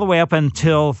monthly all the way up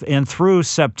until and through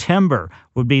September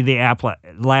would be the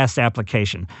last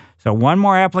application. So one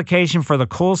more application for the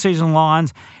cool season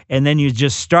lawns, and then you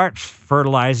just start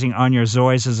fertilizing on your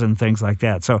zoysias and things like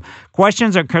that. So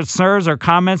questions or concerns or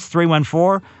comments,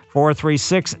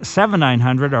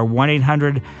 314-436-7900 or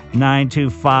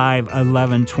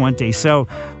 1-800-925-1120. So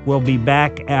we'll be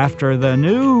back after the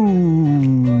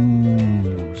news.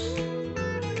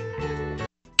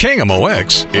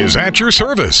 KMOX is at your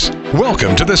service.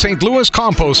 Welcome to the St. Louis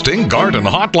Composting Garden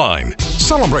Hotline,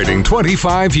 celebrating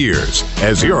 25 years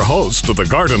as your host of the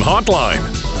Garden Hotline.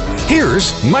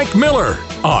 Here's Mike Miller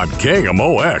on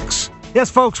KMOX. Yes,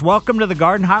 folks, welcome to the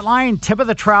Garden Hotline, Tip of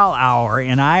the Trowel Hour,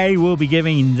 and I will be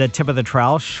giving the tip of the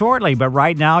trowel shortly, but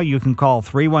right now you can call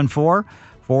 314-436-7900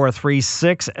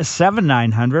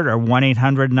 or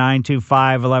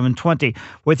 1-800-925-1120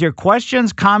 with your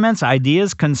questions, comments,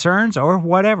 ideas, concerns, or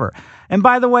whatever. And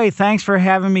by the way, thanks for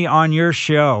having me on your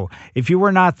show. If you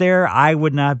were not there, I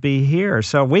would not be here.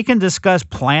 So we can discuss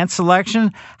plant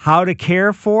selection, how to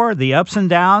care for, the ups and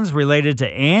downs related to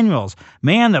annuals.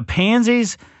 Man, the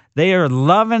pansies, they are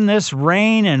loving this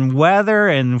rain and weather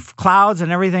and clouds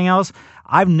and everything else.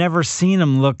 I've never seen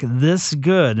them look this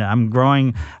good. I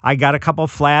got a couple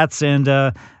flats,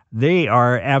 and they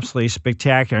are absolutely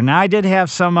spectacular. Now, I did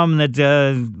have some of them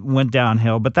that went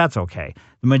downhill, but that's okay.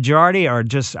 The majority are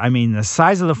just, the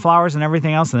size of the flowers and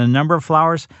everything else and the number of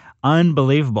flowers,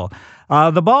 unbelievable.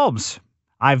 The bulbs.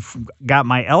 I've got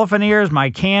my elephant ears, my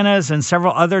cannas, and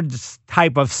several other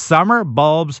type of summer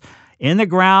bulbs in the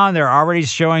ground. They're already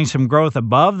showing some growth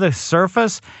above the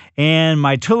surface. And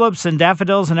my tulips and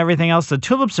daffodils and everything else, the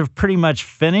tulips are pretty much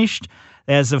finished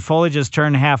as the foliage has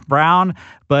turned half brown,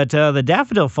 but the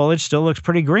daffodil foliage still looks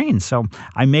pretty green. So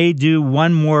I may do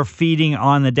one more feeding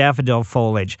on the daffodil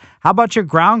foliage. How about your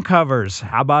ground covers?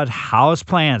 How about house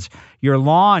plants? Your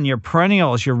lawn, your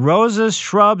perennials, your roses,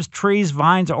 shrubs, trees,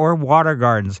 vines, or water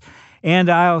gardens?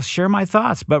 And I'll share my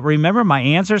thoughts. But remember, my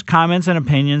answers, comments, and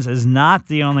opinions is not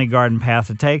the only garden path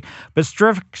to take, but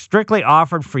strictly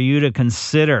offered for you to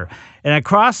consider. And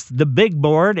across the big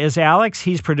board is Alex.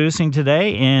 He's producing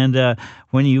today. And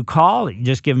when you call,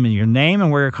 just give him your name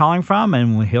and where you're calling from,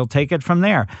 and he'll take it from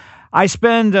there. I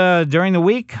spend, during the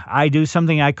week, I do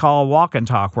something I call walk and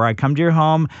talk, where I come to your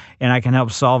home and I can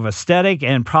help solve aesthetic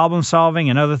and problem solving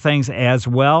and other things as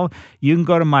well. You can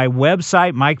go to my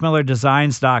website,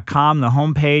 MikeMillerDesigns.com. The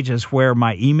homepage is where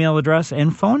my email address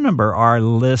and phone number are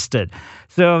listed.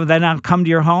 So then I'll come to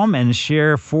your home and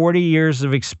share 40 years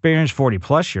of experience, 40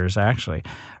 plus years actually,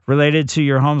 related to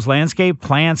your home's landscape,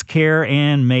 plants, care,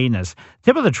 and maintenance.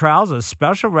 Tip of the Trowel is a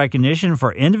special recognition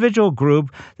for individual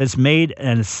group that's made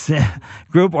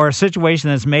group or a situation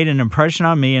that's made an impression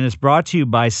on me, and it's brought to you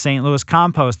by St. Louis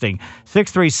Composting,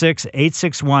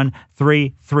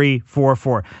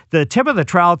 636-861-3344. The tip of the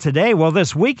trowel today, well,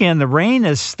 this weekend the rain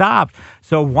has stopped,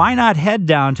 so why not head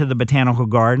down to the Botanical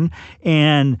Garden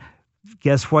and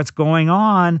guess what's going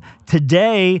on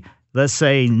today? Let's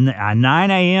say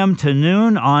 9 a.m. to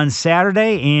noon on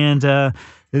Saturday. And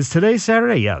is today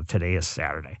Saturday? Yeah, today is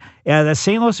Saturday. The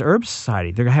St. Louis Herb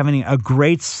Society, they're having a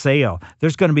great sale.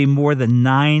 There's going to be more than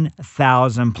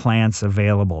 9,000 plants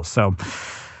available. So,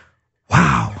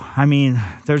 wow.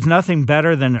 There's nothing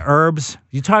better than herbs.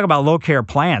 You talk about low-care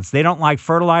plants. They don't like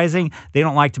fertilizing. They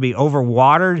don't like to be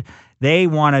overwatered. They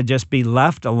want to just be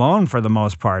left alone for the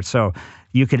most part. So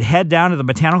you could head down to the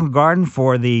Botanical Garden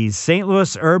for the St.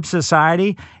 Louis Herb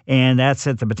Society, and that's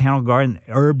at the Botanical Garden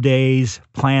Herb Days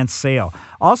plant sale.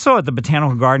 Also at the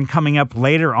Botanical Garden, coming up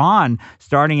later on,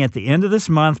 starting at the end of this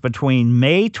month between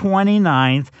May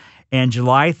 29th and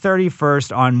July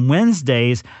 31st on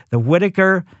Wednesdays, the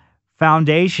Whitaker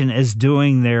Foundation is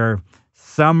doing their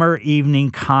summer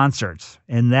evening concerts.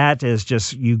 And that is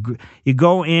just, you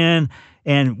go in,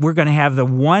 and we're going to have the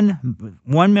 1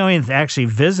 millionth actually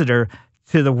visitor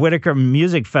to the Whitaker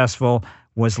Music Festival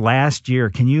was last year.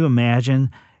 Can you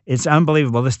imagine? It's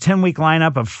unbelievable. This 10-week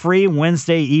lineup of free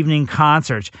Wednesday evening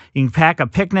concerts. You can pack a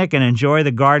picnic and enjoy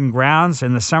the garden grounds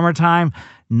in the summertime.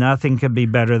 Nothing could be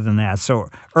better than that. So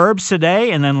herbs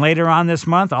today, and then later on this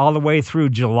month, all the way through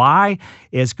July,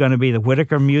 is going to be the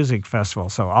Whitaker Music Festival.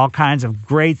 So all kinds of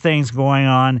great things going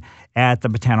on at the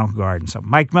Botanical Garden. So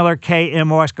Mike Miller,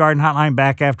 KMOX Garden Hotline,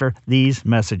 back after these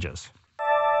messages.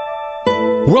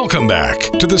 Welcome back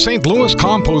to the St. Louis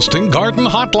Composting Garden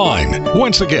Hotline.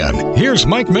 Once again, here's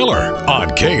Mike Miller on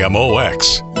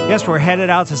KMOX. Yes, we're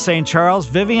headed out to St. Charles.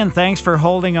 Vivian, thanks for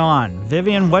holding on.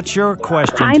 Vivian, what's your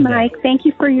question Hi, today? Mike. Thank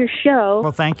you for your show.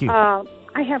 Well, thank you.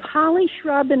 I have holly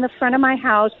shrub in the front of my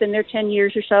house, been there 10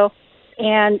 years or so.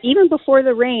 And even before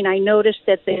the rain, I noticed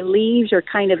that the leaves are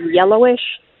kind of yellowish.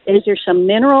 Is there some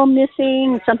mineral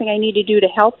missing, something I need to do to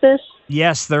help this?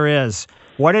 Yes, there is.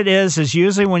 What it is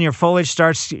usually when your foliage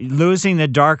starts losing the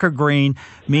darker green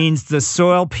means the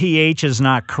soil pH is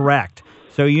not correct.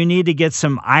 So you need to get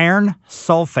some iron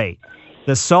sulfate.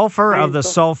 The sulfur of the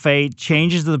sulfate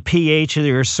changes the pH of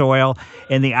your soil,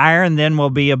 and the iron then will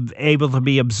be able to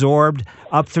be absorbed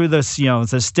up through the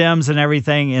stems and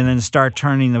everything, and then start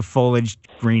turning the foliage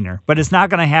greener. But it's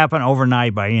not going to happen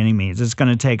overnight by any means. It's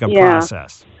going to take a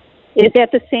process. Is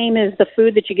that the same as the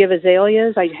food that you give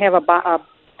azaleas? I have a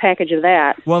package of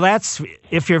that. Well, that's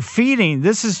if you're feeding.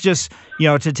 This is just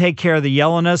to take care of the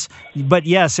yellowness. But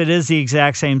yes, it is the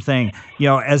exact same thing.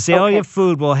 Azalea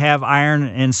food will have iron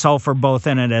and sulfur both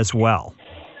in it as well.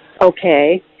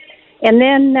 Okay. And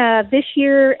then this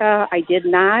year I did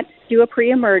not do a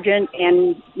pre-emergent,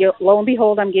 and lo and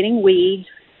behold, I'm getting weeds,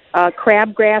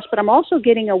 crabgrass, but I'm also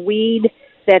getting a weed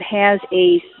that has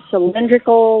a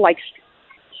cylindrical, like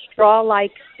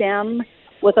straw-like stem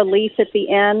with a leaf at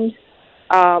the end.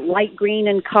 Light green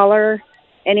in color.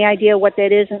 Any idea what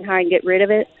that is and how I can get rid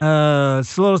of it?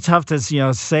 It's a little tough to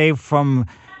say from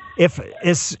if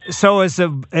it's so. Is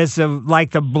the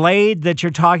like the blade that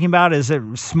you're talking about? Is it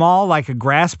small like a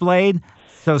grass blade,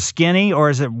 so skinny, or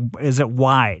is it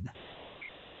wide?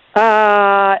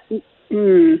 The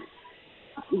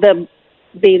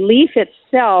leaf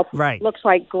itself looks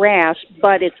like grass,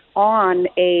 but it's on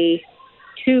a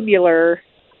tubular.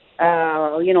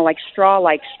 Like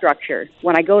straw-like structure.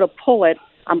 When I go to pull it,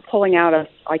 I'm pulling out a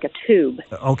tube.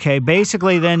 Okay,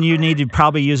 basically then you need to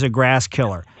probably use a grass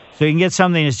killer. So you can get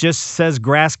something that just says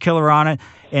grass killer on it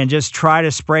and just try to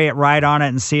spray it right on it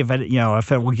and see if it,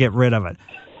 if it will get rid of it.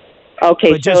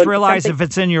 Okay. But just realize if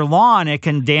it's in your lawn, it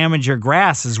can damage your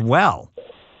grass as well.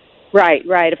 Right.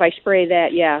 If I spray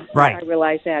that, yeah. Right. I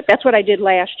realize that. That's what I did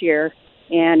last year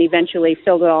and eventually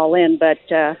filled it all in, but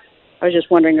I was just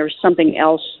wondering if there was something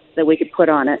else that we could put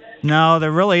on it. No,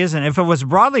 there really isn't. If it was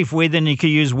broadleaf weed, then you could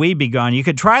use Weed B Gone. You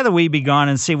could try the Weed B Gone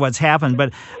and see what's happened,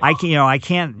 but I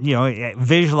can't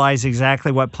visualize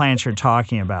exactly what plants you're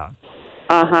talking about.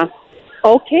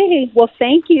 Okay. Well,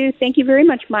 thank you. Thank you very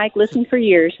much, Mike. Listened for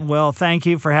years. Well, thank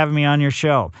you for having me on your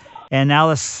show. And now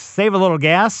let's save a little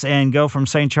gas and go from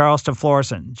St. Charles to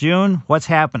Florissant. June, what's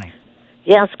happening?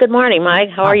 Yes. Good morning,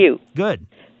 Mike. How are you? Good.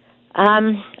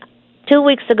 2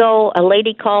 weeks ago, a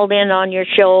lady called in on your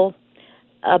show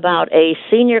about a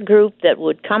senior group that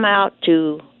would come out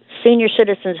to senior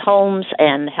citizens' homes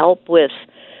and help with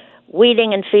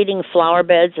weeding and feeding flower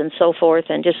beds and so forth,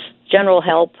 and just general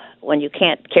help when you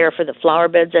can't care for the flower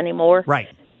beds anymore. Right.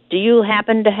 Do you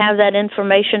happen to have that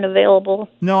information available?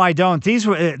 No, I don't.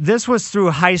 This was through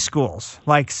high schools,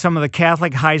 like some of the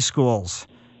Catholic high schools.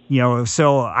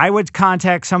 So I would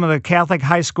contact some of the Catholic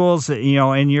high schools,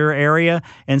 in your area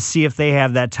and see if they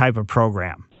have that type of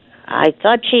program. I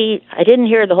didn't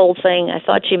hear the whole thing. I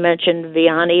thought she mentioned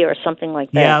Vianney or something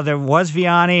like that. Yeah, there was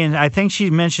Vianney, and I think she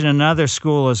mentioned another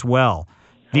school as well.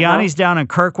 Vianney's down in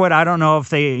Kirkwood. I don't know if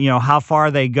they, how far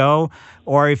they go,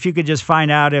 or if you could just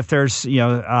find out if there's,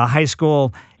 a high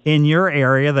school in your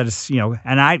area that is,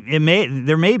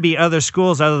 there may be other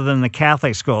schools other than the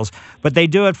Catholic schools, but they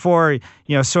do it for,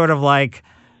 sort of like,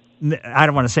 I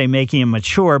don't want to say making them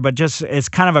mature, but just it's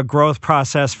kind of a growth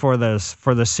process for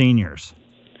the seniors.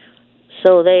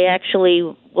 So they actually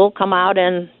will come out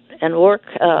and work.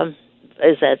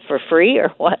 Is that for free or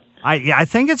what? I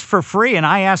think it's for free, and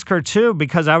I asked her too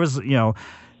because I was,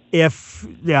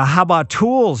 how about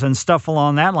tools and stuff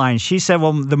along that line? She said,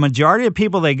 well, the majority of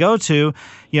people they go to,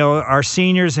 are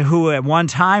seniors who at one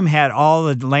time had all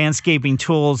the landscaping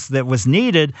tools that was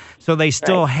needed, so they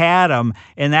still had them.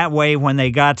 And that way, when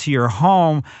they got to your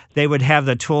home, they would have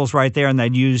the tools right there, and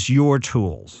they'd use your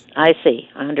tools. I see.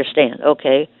 I understand.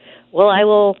 Okay. Well, I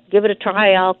will give it a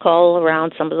try. I'll call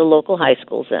around some of the local high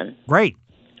schools then. Great.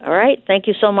 All right. Thank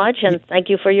you so much, and thank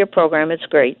you for your program. It's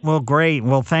great. Well, great.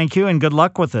 Well, thank you, and good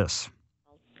luck with this.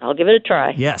 I'll give it a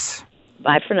try. Yes.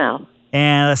 Bye for now.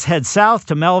 And let's head south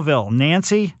to Melville.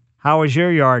 Nancy, how was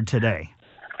your yard today?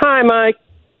 Hi, Mike.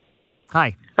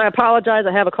 Hi. I apologize.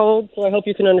 I have a cold, so I hope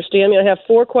you can understand me. I have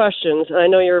 4 questions. I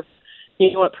know you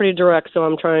want pretty direct, so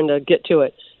I'm trying to get to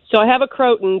it. So I have a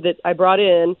croton that I brought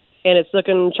in, and it's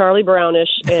looking Charlie Brownish,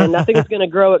 and nothing's going to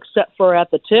grow except for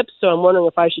at the tips. So I'm wondering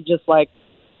if I should just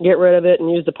get rid of it and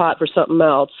use the pot for something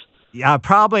else. Yeah,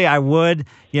 probably I would.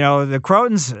 The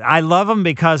crotons, I love them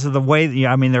because of the way,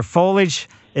 their foliage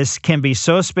can be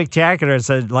so spectacular. It's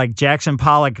like Jackson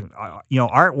Pollock,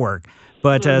 artwork.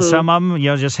 But some of them,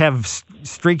 just have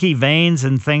streaky veins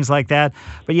and things like that.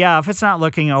 But yeah, if it's not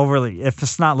looking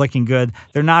good,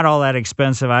 they're not all that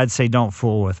expensive. I'd say don't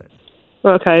fool with it.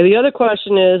 Okay. The other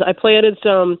question is, I planted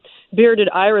some bearded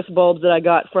iris bulbs that I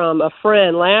got from a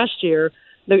friend last year.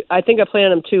 I think I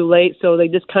planted them too late, so they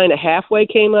just kind of halfway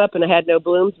came up, and I had no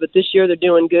blooms. But this year they're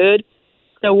doing good.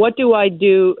 So what do I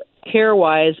do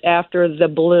care-wise after the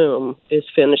bloom is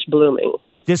finished blooming?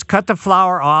 Just cut the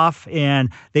flower off, and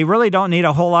they really don't need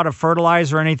a whole lot of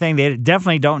fertilizer or anything. They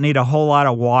definitely don't need a whole lot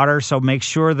of water, so make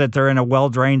sure that they're in a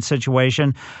well-drained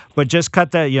situation. But just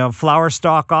cut the flower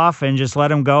stalk off and just let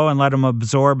them go and let them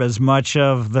absorb as much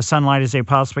of the sunlight as they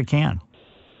possibly can.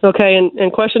 Okay,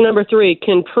 and question number 3,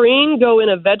 can preen go in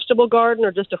a vegetable garden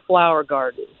or just a flower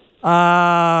garden?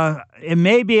 It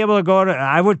may be able to go to,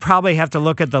 I would probably have to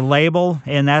look at the label,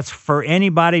 and that's for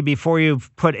anybody. Before you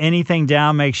put anything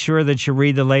down, make sure that you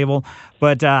read the label.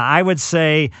 But I would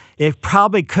say it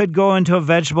probably could go into a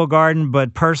vegetable garden,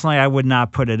 but personally I would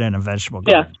not put it in a vegetable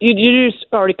garden. Yeah, you just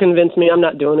already convinced me. I'm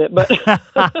not doing it. But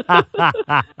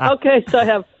okay, so I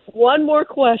have one more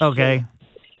question. Okay.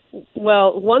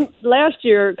 Well, last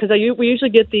year, because we usually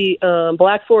get the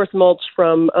Black Forest mulch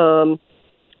from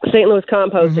St. Louis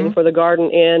Composting for the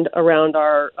garden and around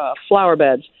our flower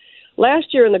beds.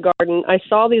 Last year in the garden, I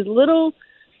saw these little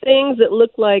things that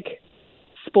looked like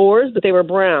spores, but they were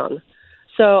brown.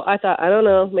 So I thought, I don't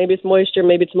know, maybe it's moisture,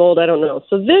 maybe it's mold, I don't know.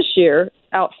 So this year,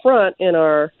 out front in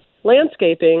our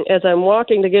landscaping, as I'm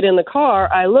walking to get in the car,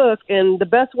 I look, and the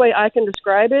best way I can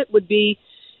describe it would be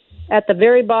at the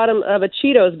very bottom of a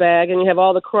Cheetos bag, and you have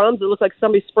all the crumbs that look like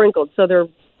somebody sprinkled. So they're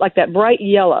like that bright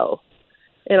yellow.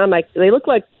 And I'm like, they look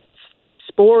like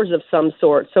spores of some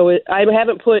sort. So I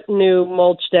haven't put new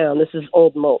mulch down. This is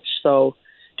old mulch. So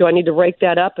do I need to rake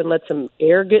that up and let some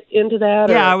air get into that?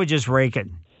 Yeah, I would just rake it.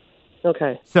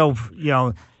 Okay. So,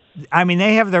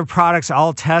 they have their products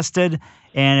all tested.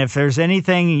 And if there's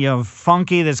anything,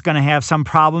 funky that's going to have some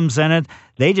problems in it,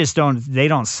 they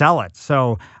don't sell it.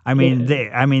 So,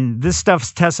 this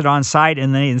stuff's tested on site,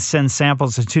 and they send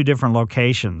samples to 2 different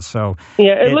locations. So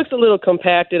yeah, it looks a little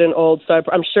compacted and old, so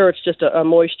I'm sure it's just a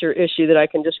moisture issue that I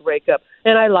can just rake up.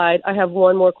 And I lied. I have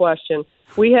one more question.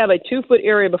 We have a 2-foot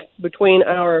area between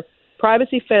our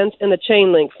privacy fence and the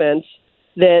chain link fence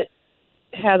that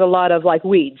has a lot of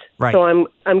weeds. Right. So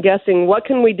I'm guessing, what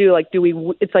can we do? Can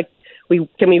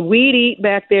we weed eat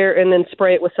back there and then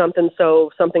spray it with something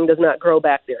so something does not grow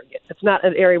back there again? It's not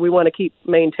an area we want to keep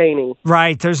maintaining.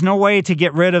 Right. There's no way to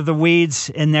get rid of the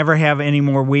weeds and never have any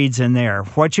more weeds in there.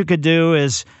 What you could do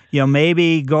is,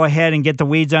 maybe go ahead and get the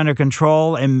weeds under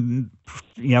control and,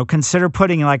 consider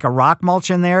putting a rock mulch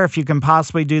in there if you can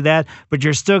possibly do that. But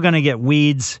you're still going to get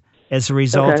weeds as a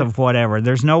result of whatever.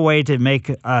 There's no way to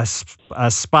make a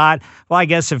spot. Well, I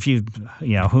guess if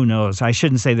who knows? I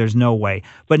shouldn't say there's no way,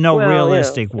 but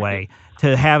realistic way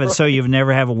to have it so you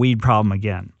never have a weed problem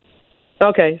again.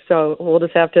 Okay, so we'll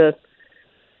just have to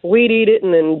weed eat it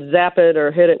and then zap it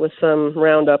or hit it with some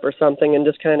Roundup or something and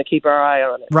just kind of keep our eye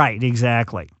on it. Right,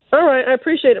 exactly. All right, I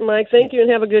appreciate it, Mike. Thank you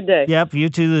and have a good day. Yep, you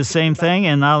do the same thing.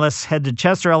 And now let's head to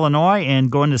Chester, Illinois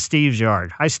and go into Steve's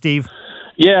yard. Hi, Steve.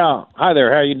 Yeah. Hi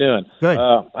there. How you doing? Good.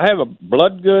 I have a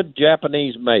Bloodgood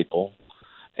Japanese maple,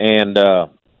 and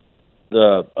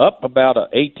the up about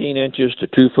 18 inches to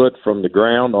 2 foot from the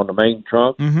ground on the main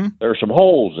trunk. Mm-hmm. There are some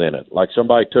holes in it, like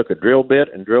somebody took a drill bit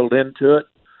and drilled into it.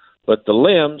 But the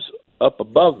limbs up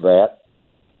above that,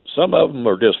 some of them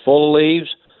are just full of leaves,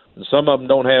 and some of them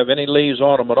don't have any leaves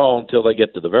on them at all until they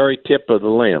get to the very tip of the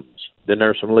limbs. Then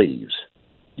there's some leaves.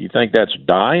 Do you think that's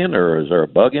dying, or is there a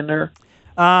bug in there?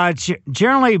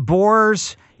 Generally,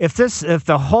 borers. If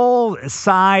the whole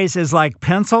size is like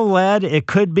pencil lead, it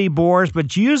could be borers.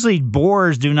 But usually,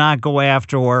 borers do not go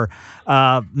after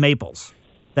maples.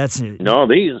 No.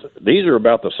 These are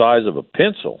about the size of a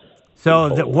pencil.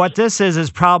 So what this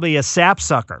is probably a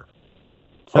sapsucker.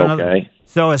 So okay.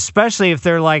 So especially if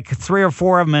they're like 3 or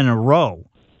 4 of them in a row.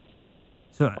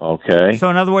 So, okay. So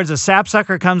in other words, a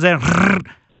sapsucker comes in,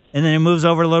 and then it moves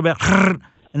over a little bit.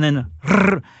 and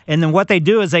then what they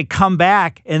do is they come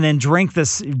back and then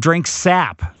drink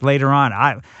sap later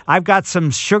on. I've got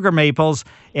some sugar maples,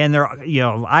 and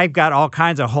I've got all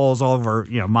kinds of holes all over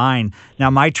mine. Now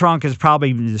my trunk is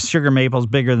probably sugar maples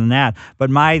bigger than that, but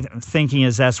my thinking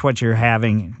is that's what you're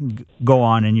having go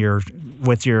on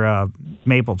with your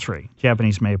maple tree,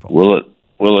 Japanese maple.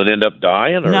 Will it end up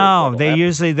dying? Or no,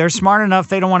 they're smart enough.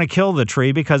 They don't want to kill the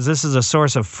tree because this is a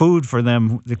source of food for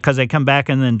them because they come back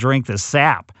and then drink the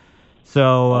sap.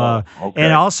 So, okay.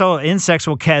 And also insects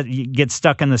will get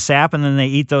stuck in the sap and then they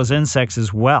eat those insects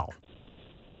as well.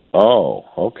 Oh,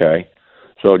 okay.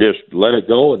 So just let it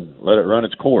go and let it run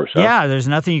its course, huh? Yeah, there's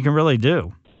nothing you can really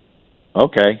do.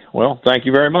 Okay. Well, thank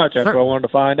you very much. That's what I wanted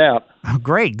to find out.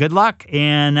 Great. Good luck.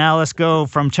 And now let's go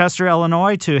from Chester,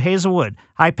 Illinois to Hazelwood.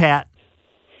 Hi, Pat.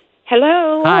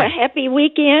 Hello. Hi. Happy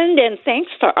weekend, and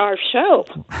thanks for our show.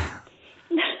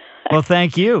 Well,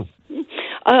 thank you.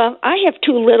 I have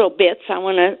two little bits I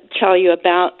want to tell you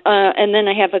about, and then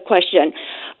I have a question.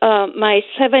 My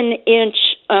 7-inch,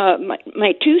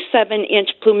 my two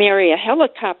 7-inch plumeria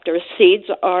helicopter seeds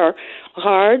are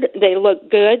hard. They look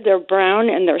good. They're brown,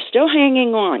 and they're still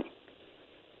hanging on.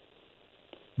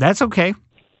 That's okay.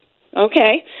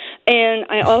 Okay. And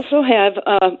I also have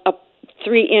a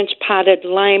 3-inch potted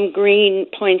lime green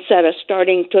poinsettia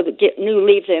starting to get new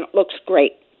leaves, and it looks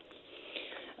great.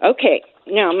 Okay.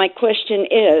 Now, my question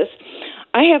is,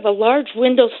 I have a large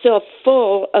windowsill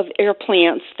full of air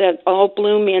plants that all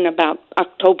bloom in about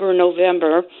October,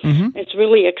 November. Mm-hmm. It's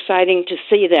really exciting to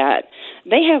see that.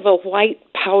 They have a white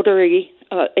powdery,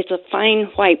 it's a fine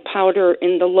white powder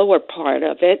in the lower part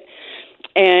of it,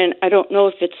 and I don't know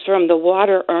if it's from the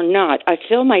water or not. I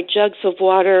fill my jugs of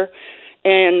water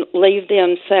and leave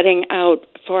them setting out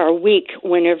for a week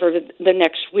whenever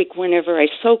I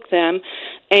soak them.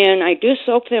 And I do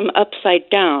soak them upside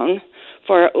down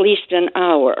for at least an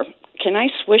hour. Can I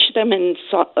swish them in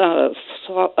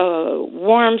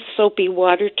warm, soapy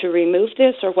water to remove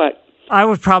this, or what? I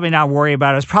would probably not worry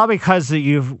about it. It's probably because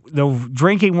the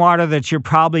drinking water that you're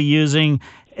probably using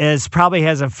probably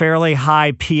has a fairly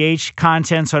high pH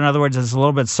content. So in other words, it's a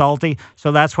little bit salty.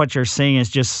 So that's what you're seeing is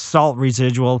just salt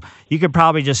residual. You could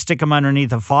probably just stick them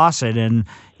underneath a faucet and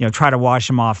try to wash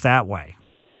them off that way.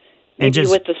 Maybe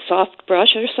with a soft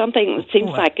brush or something. It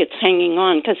seems like it's hanging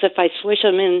on, because if I swish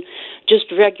them in just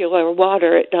regular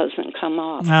water, it doesn't come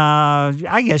off.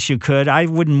 I guess you could. I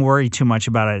wouldn't worry too much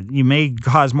about it. You may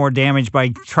cause more damage by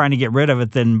trying to get rid of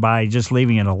it than by just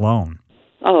leaving it alone.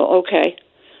 Oh, okay.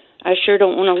 I sure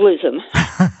don't want to lose them.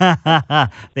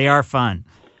 They are fun.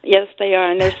 Yes, they are,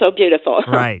 and they're so beautiful.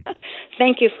 Right.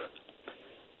 Thank you.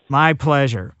 My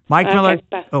pleasure. Mike Miller.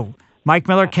 Bye. Mike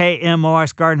Miller,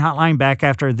 KMOX Garden Hotline, back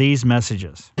after these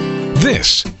messages.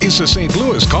 This is the St.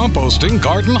 Louis Composting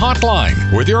Garden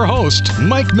Hotline with your host,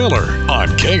 Mike Miller, on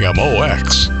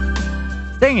KMOX.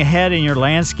 Staying ahead in your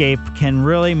landscape can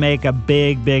really make a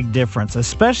big, big difference,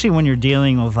 especially when you're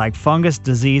dealing with like fungus,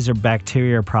 disease, or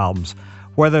bacteria problems.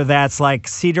 Whether that's like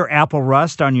cedar apple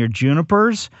rust on your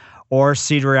junipers or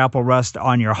cedar apple rust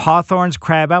on your hawthorns,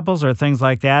 crab apples, or things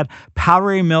like that,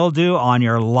 powdery mildew on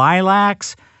your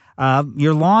lilacs,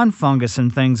 your lawn fungus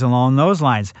and things along those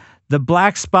lines. The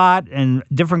black spot and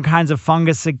different kinds of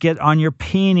fungus that get on your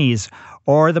peonies,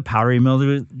 or the powdery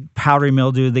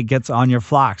mildew that gets on your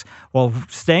phlox. Well,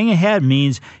 staying ahead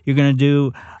means you're going to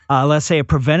do, let's say, a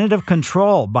preventative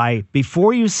control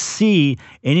before you see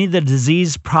any of the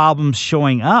disease problems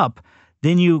showing up,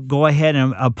 then you go ahead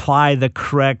and apply the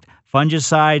correct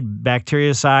fungicide,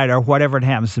 bactericide, or whatever it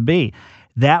happens to be.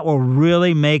 That will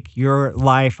really make your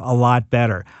life a lot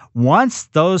better. Once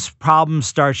those problems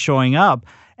start showing up,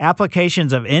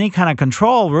 applications of any kind of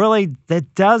control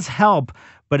that does help,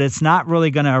 but it's not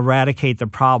really going to eradicate the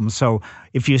problem. So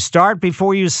if you start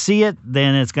before you see it,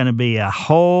 then it's going to be a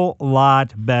whole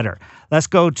lot better. Let's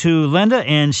go to Linda,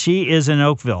 and she is in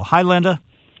Oakville. Hi, Linda.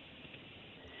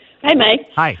 Hi, Mike.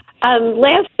 Hi.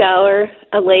 Last hour,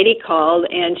 a lady called,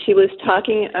 and she was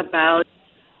talking about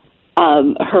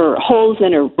her holes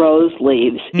in her rose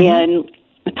leaves. Mm-hmm. And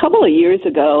a couple of years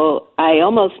ago, I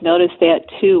almost noticed that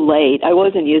too late. I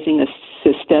wasn't using a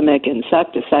systemic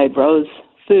insecticide rose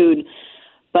food,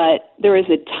 but there was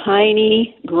a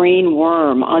tiny green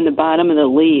worm on the bottom of the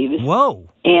leaves. Whoa.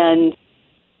 And,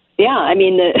 yeah, I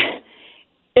mean,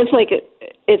 it's like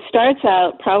it starts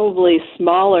out probably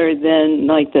smaller than,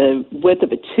 like, the width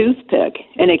of a toothpick,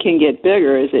 and it can get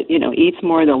bigger as it, eats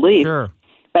more of the leaf. Sure.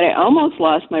 But I almost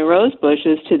lost my rose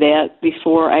bushes to that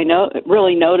before I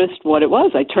really noticed what it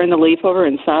was. I turned the leaf over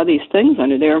and saw these things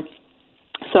under there.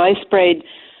 So I sprayed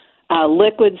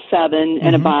Liquid 7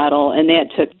 in a bottle, and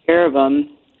that took care of them.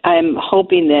 I'm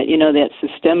hoping that, that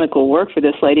systemic will work for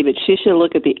this lady, but she should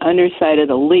look at the underside of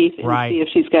the leaf and Right. see if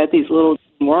she's got these little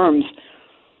worms.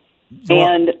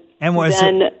 And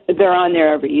then they're on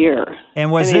there every year.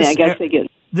 And was I guess they get.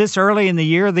 this early in the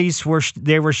year?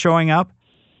 They were showing up.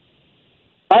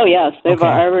 Oh yes, they've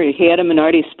already had them and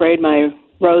already sprayed my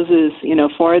roses,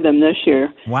 for them this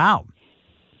year. Wow.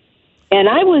 And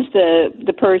I was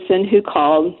the person who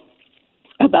called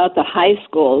about the high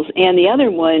schools, and the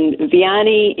other one,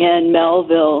 Vianney and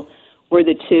Melville, were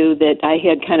the two that I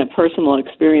had kind of personal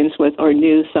experience with or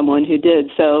knew someone who did.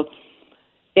 So,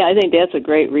 yeah, I think that's a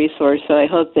great resource. So I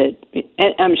hope that,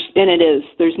 and it is,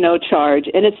 there's no charge,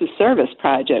 and it's a service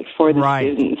project for the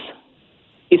students.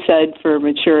 He said for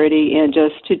maturity and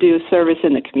just to do service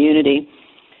in the community.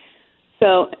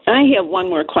 So I have one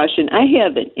more question. I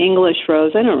have an English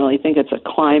rose. I don't really think it's a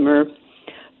climber,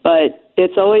 but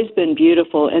it's always been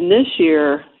beautiful. And this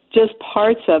year, just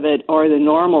parts of it are the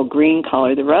normal green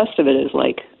color. The rest of it is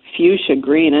like fuchsia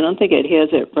green. I don't think it has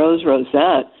a rose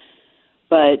rosette.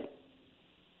 But,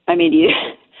 I mean,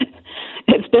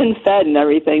 it's been fed and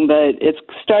everything, but it's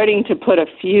starting to put a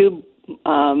few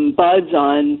buds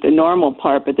on the normal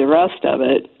part, but the rest of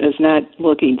it is not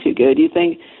looking too good.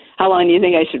 How long do you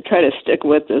think I should try to stick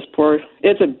with this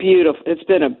it's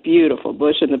been a beautiful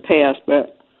bush in the past,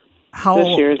 but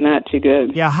this year is not too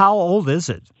good. Yeah, how old is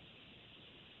it?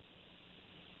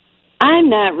 I'm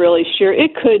not really sure.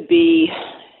 It could be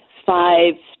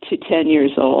 5 to 10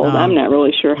 years old. I'm not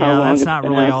really sure how long it's been out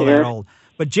there. Yeah, that's not really all that old.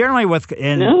 But generally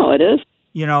no, it is.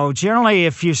 Generally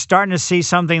if you're starting to see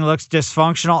something that looks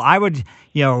dysfunctional, I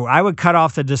would cut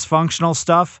off the dysfunctional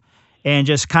stuff and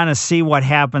just kind of see what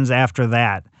happens after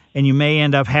that. And you may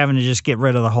end up having to just get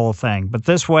rid of the whole thing. But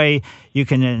this way, you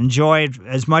can enjoy it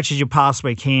as much as you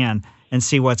possibly can and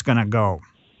see what's going to go.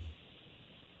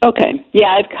 Okay. Yeah,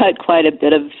 I've cut quite a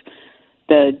bit of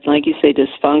the, like you say,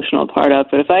 dysfunctional part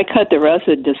up. But if I cut the rest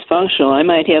of the dysfunctional, I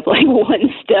might have like one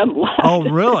stem left. Oh,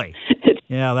 really?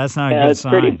 Yeah, that's not a good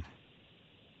sign.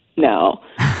 No.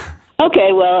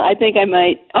 Okay, well, I think I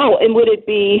might. Oh, and would it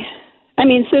be,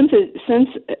 since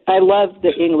I love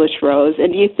the English rose,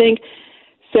 and do you think,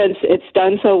 since it's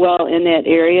done so well in that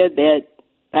area, that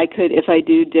I could, if I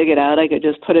do dig it out, I could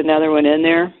just put another one in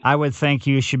there? I would think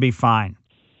you should be fine.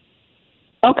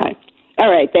 Okay. All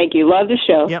right. Thank you. Love the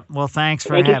show. Yep. Well, thanks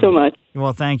for Thank you so much.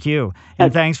 Well, thank you.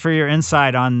 And thanks for your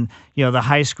insight on, the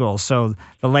high school. So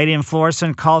the lady in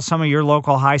Florissant, call some of your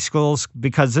local high schools,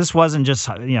 because this wasn't just,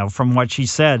 from what she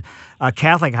said, a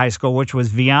Catholic high school, which was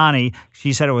Vianney.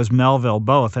 She said it was Melville,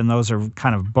 both, and those are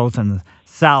kind of both in the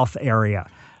south area.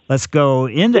 Let's go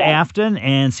into Afton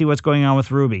and see what's going on with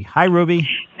Ruby. Hi, Ruby.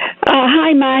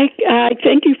 Hi, Mike.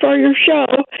 Thank you for your show.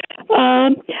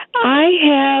 I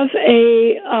have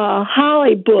a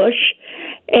holly bush,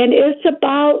 and it's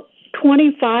about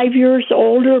 25 years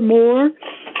old or more,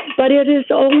 but it is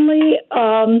only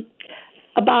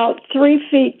about 3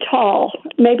 feet tall,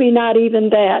 maybe not even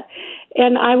that.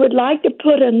 And I would like to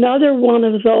put another one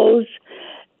of those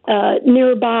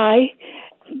nearby,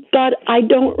 but I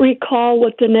don't recall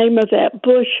what the name of that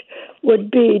bush would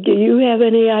be. Do you have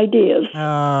any ideas?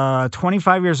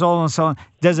 25 years old and so on.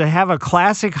 Does it have a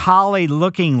classic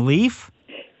holly-looking leaf?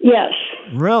 Yes.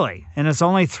 Really? And it's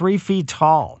only 3 feet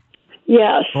tall?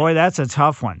 Yes. Boy, that's a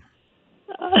tough one.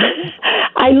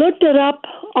 I looked it up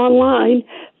online,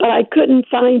 but I couldn't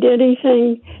find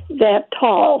anything that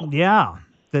tall. Yeah,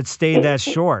 that stayed that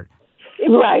short.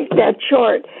 Right, that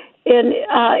short. And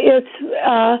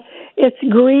it's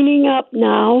greening up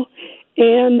now,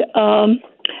 and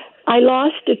I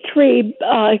lost a tree.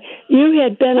 You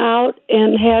had been out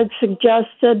and had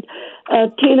suggested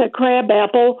Tina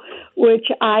crabapple, which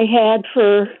I had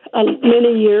for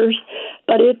many years,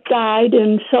 but it died,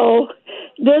 and so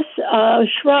this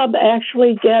shrub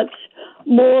actually gets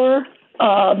more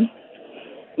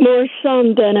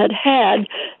sun than it had.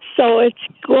 So it's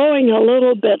growing a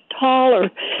little bit taller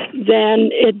than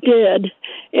it did.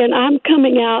 And I'm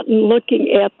coming out and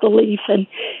looking at the leaf, and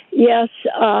yes,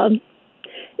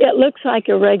 it looks like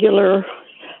a regular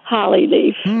holly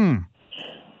leaf.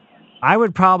 I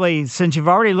would probably, since you've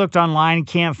already looked online and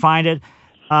can't find it,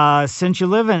 since you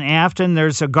live in Afton,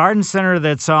 there's a garden center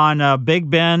that's on Big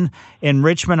Ben in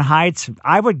Richmond Heights.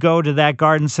 I would go to that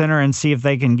garden center and see if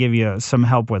they can give you some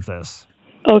help with this.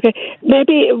 Okay.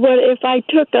 Maybe if I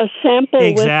took a sample with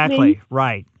me? Exactly,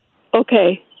 right.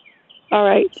 Okay. All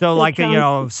right. So like,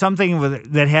 something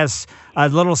that has a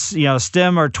little,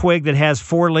 stem or twig that has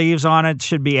 4 leaves on it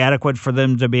should be adequate for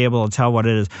them to be able to tell what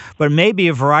it is. But it may be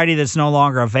a variety that's no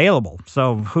longer available.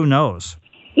 So who knows?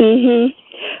 Mm-hmm.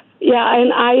 Yeah,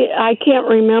 and I can't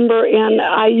remember, and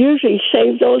I usually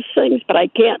save those things, but I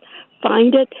can't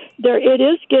find it. It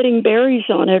is getting berries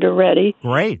on it already.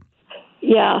 Great.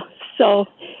 Yeah. So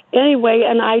anyway,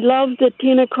 and I love the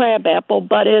Tina crabapple,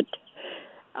 but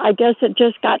I guess it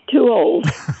just got too old.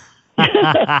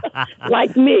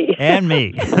 Like me. And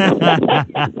me. I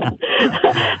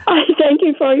thank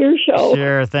you for your show.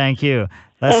 Sure, thank you.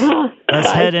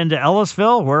 Let's head into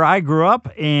Ellisville, where I grew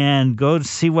up, and go to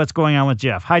see what's going on with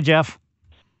Jeff. Hi, Jeff.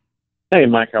 Hey,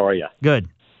 Mike. How are you? Good.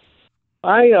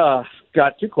 I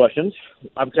got two questions.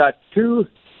 I've got two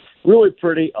really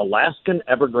pretty Alaskan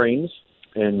evergreens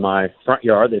in my front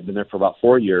yard. They've been there for about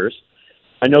 4 years.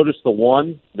 I noticed the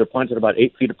one, they're planted about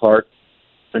 8 feet apart.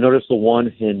 I noticed the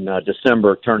one in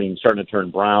December starting to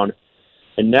turn brown.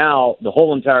 And now the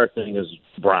whole entire thing is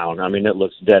brown. I mean, it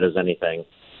looks dead as anything.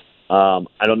 I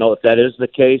don't know if that is the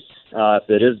case. If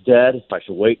it is dead, if I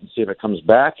should wait and see if it comes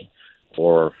back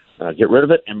or get rid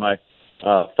of it. And my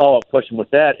follow-up question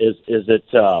with that is it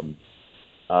are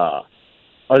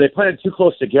they planted too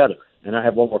close together? And I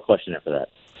have one more question after that.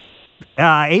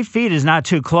 8 feet is not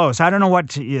too close. I don't know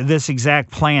what this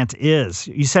exact plant is.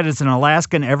 You said it's an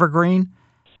Alaskan evergreen?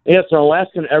 Yeah, it's an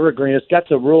Alaskan evergreen. It's got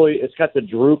the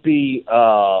droopy,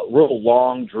 real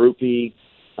long, droopy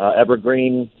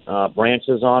evergreen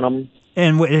branches on them.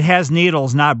 And it has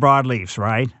needles, not broadleaves,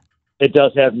 right? It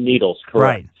does have needles, correct.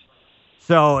 Right.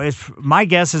 So my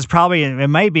guess is probably, it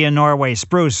may be a Norway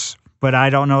spruce, but I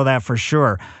don't know that for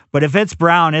sure. But if it's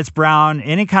brown, it's brown.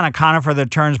 Any kind of conifer that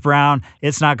turns brown,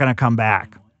 it's not going to come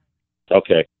back.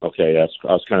 Okay. I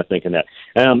was kind of thinking that.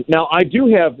 Now, I do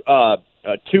have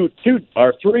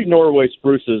three Norway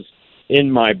spruces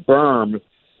in my berm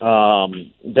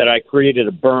that I created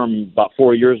a berm about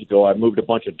 4 years ago. I moved a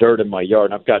bunch of dirt in my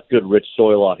yard, and I've got good rich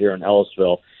soil out here in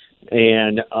Ellisville.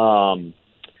 And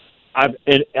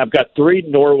I've got three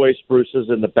Norway spruces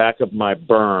in the back of my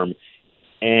berm,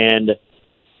 and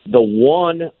the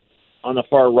one on the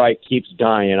far right keeps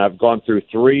dying. I've gone through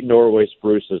three Norway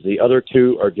spruces. The other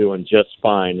two are doing just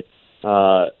fine.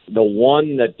 The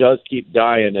one that does keep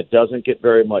dying, that doesn't get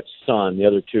very much sun. The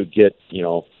other two get,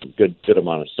 good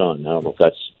amount of sun. I don't know if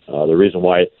that's the reason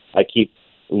why I keep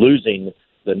losing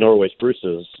the Norway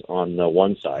spruces on the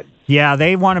one side. Yeah,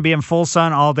 they want to be in full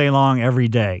sun all day long every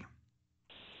day.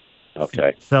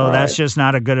 Okay. So all that's right. just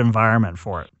not a good environment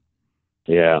for it.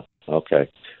 Yeah. Okay.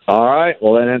 All right.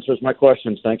 Well, that answers my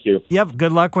questions. Thank you. Yep.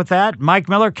 Good luck with that. Mike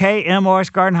Miller,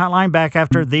 KMOX Garden Hotline, back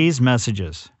after these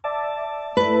messages.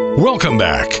 Welcome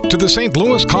back to the St.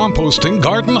 Louis Composting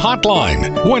Garden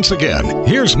Hotline. Once again,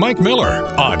 here's Mike Miller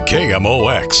on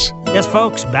KMOX. Yes,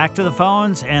 folks, back to the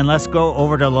phones, and let's go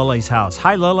over to Lily's house.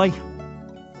 Hi, Lily.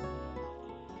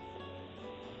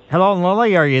 Hello,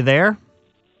 Lily. Are you there?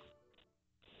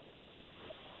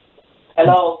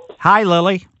 Hello. Hi,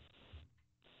 Lily.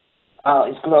 Oh,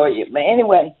 it's Gloria. But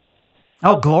anyway.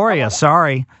 Oh, Gloria.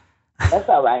 Sorry. That's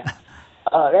all right.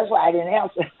 That's why I didn't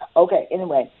answer. Okay,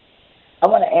 anyway. I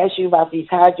want to ask you about these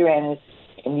hydrangeas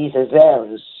and these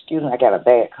azaleas. Excuse me, I got a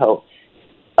bad cold.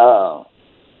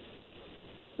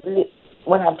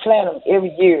 When I plant them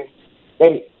every year,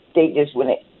 they just, when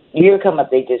the year come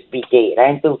up, they just be dead.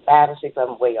 I ain't threw 5 or 6 of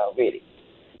them away already,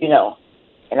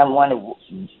 And I'm wondering,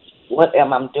 what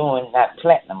am I doing not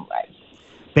planting them right?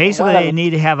 Basically, they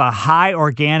need to have a high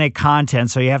organic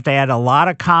content, so you have to add a lot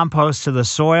of compost to the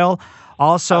soil.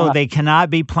 Also, they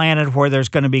cannot be planted where there's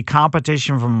going to be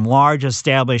competition from large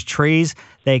established trees.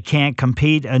 They can't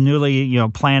compete a newly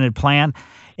planted plant.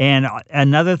 And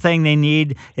another thing they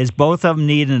need is both of them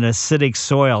need an acidic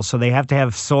soil. So they have to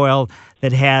have soil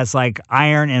that has like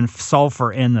iron and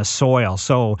sulfur in the soil.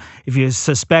 So if you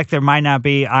suspect there might not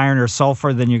be iron or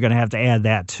sulfur, then you're going to have to add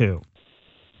that too.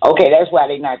 Okay, that's why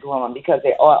they're not growing, because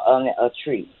they are on a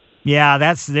tree. Yeah,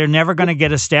 they're never going to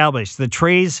get established. The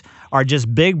trees are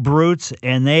just big brutes,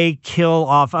 and they kill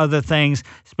off other things,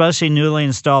 especially newly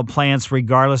installed plants,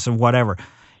 regardless of whatever.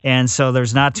 And so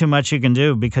there's not too much you can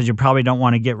do because you probably don't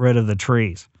want to get rid of the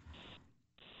trees.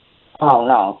 Oh,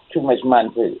 no, too much money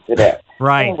for that.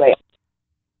 Right. Anyway,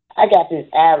 I got this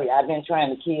area I've been trying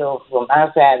to kill from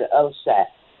our side to the other side.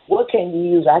 What can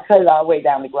you use? I cut it all the way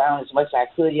down the ground as much as I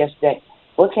could yesterday.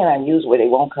 What can I use where they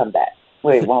won't come back?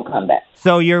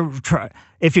 So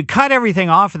if you cut everything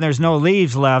off and there's no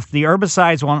leaves left, the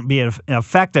herbicides won't be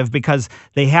effective because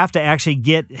they have to actually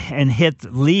get and hit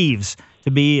leaves to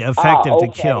be effective to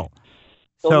kill.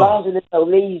 So as long as there's no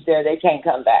leaves there, they can't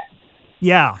come back.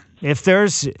 Yeah. If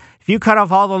you cut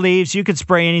off all the leaves, you could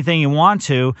spray anything you want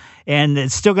to, and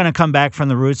it's still going to come back from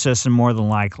the root system more than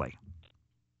likely.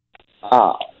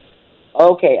 Oh,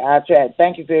 okay. I'll try.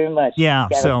 Thank you very much. Yeah.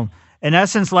 So In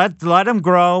essence, let them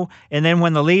grow, and then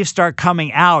when the leaves start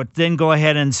coming out, then go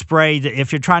ahead and spray.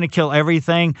 If you're trying to kill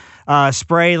everything,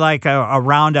 spray like a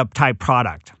Roundup type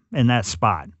product in that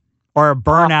spot, or a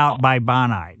burnout by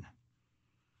Bonide.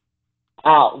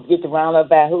 Oh, get the Roundup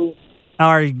by who?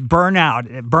 Or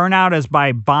burnout. Burnout is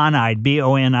by Bonide,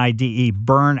 Bonide,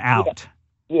 burnout.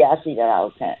 Yeah, I see that all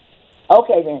the time.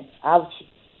 Okay, then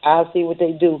I'll see what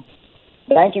they do.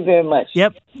 Thank you very much.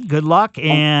 Yep. Good luck,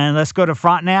 and let's go to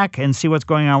Frontenac and see what's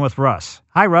going on with Russ.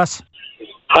 Hi, Russ.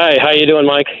 Hi, how you doing,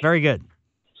 Mike? Very good.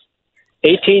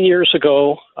 18 years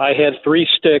ago, I had 3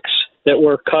 sticks that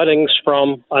were cuttings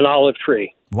from an olive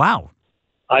tree. Wow.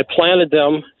 I planted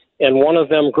them, and one of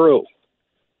them grew.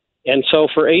 And so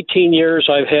for 18 years,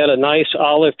 I've had a nice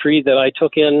olive tree that I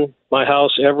took in my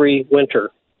house every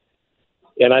winter.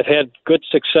 And I've had good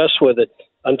success with it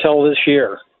until this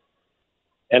year.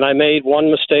 And I made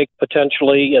one mistake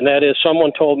potentially, and that is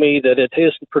someone told me that it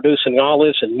isn't producing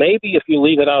olives, and maybe if you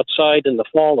leave it outside in the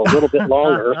fall a little bit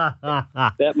longer,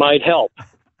 that might help.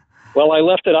 Well, I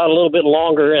left it out a little bit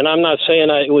longer, and I'm not saying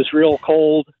it was real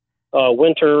cold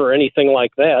winter or anything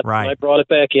like that. Right. I brought it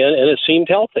back in, and it seemed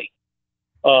healthy.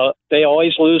 They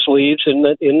always lose leaves in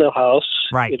the house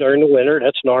during the winter.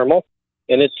 That's normal,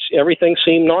 and everything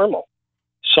seemed normal.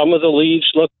 Some of the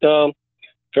leaves looked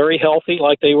very healthy,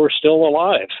 like they were still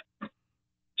alive.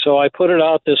 So I put it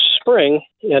out this spring,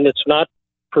 and it's not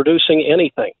producing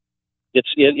anything.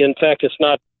 In fact, it's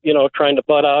not, trying to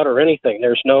bud out or anything.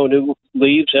 There's no new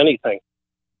leaves, anything.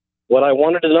 What I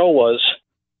wanted to know was,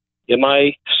 am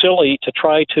I silly to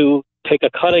try to take a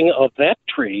cutting of that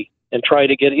tree and try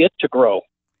to get it to grow?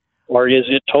 Or is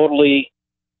it totally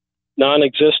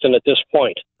non-existent at this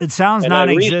point? It sounds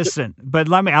non-existent,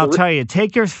 but I'll tell you,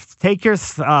 take your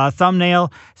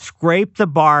thumbnail, scrape the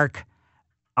bark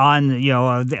on,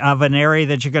 of an area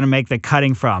that you're going to make the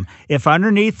cutting from. If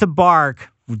underneath the bark,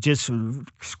 just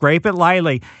scrape it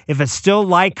lightly. If it's still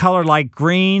light color like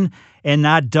green and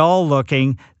not dull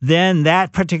looking, then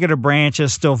that particular branch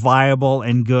is still viable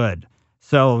and good.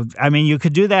 So, you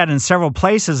could do that in several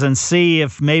places and see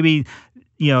if maybe,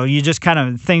 you just kind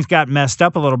of, things got messed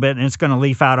up a little bit and it's going to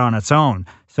leaf out on its own.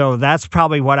 So that's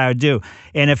probably what I would do.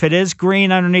 And if it is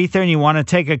green underneath there and you want to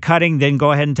take a cutting, then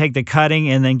go ahead and take the cutting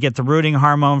and then get the rooting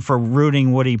hormone for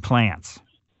rooting woody plants.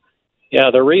 Yeah,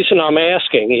 the reason I'm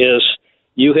asking is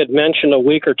you had mentioned a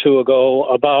week or two ago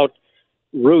about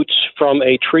roots from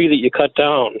a tree that you cut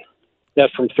down,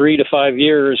 that from 3 to 5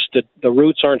 years, the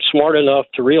roots aren't smart enough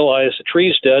to realize the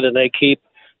tree's dead and they keep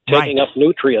taking up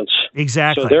nutrients.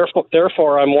 Exactly. So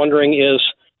therefore, I'm wondering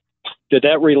did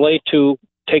that relate to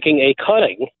taking a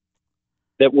cutting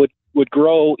that would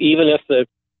grow even if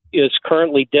it's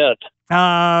currently dead?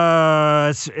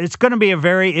 It's going to be a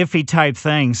very iffy type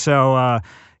thing. So,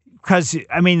 because,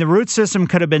 the root system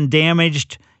could have been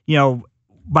damaged,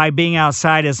 by being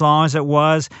outside as long as it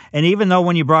was. And even though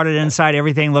when you brought it inside,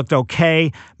 everything looked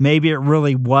okay, maybe it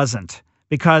really wasn't.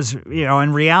 Because,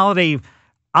 in reality,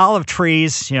 olive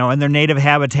trees, in their native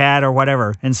habitat or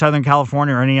whatever, in Southern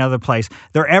California or any other place,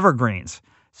 they're evergreens.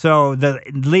 So the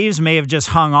leaves may have just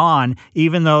hung on,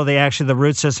 even though the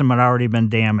root system had already been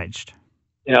damaged.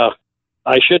 Yeah,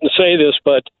 I shouldn't say this,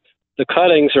 but the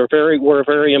cuttings were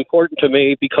very important to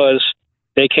me because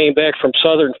they came back from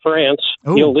southern France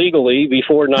illegally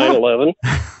before 9/11,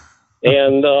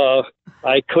 and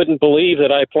I couldn't believe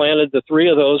that I planted the 3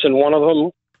 of those, and one of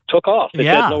them took off. It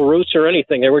had no roots or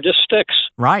anything. They were just sticks.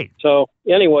 Right. So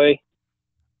anyway,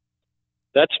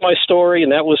 that's my story,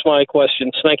 and that was my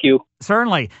questions. Thank you.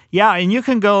 Certainly. Yeah, and you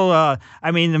can go,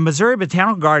 the Missouri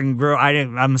Botanical Garden grew,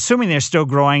 I'm assuming they're still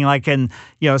growing, like in,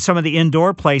 some of the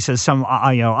indoor places, some,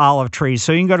 olive trees.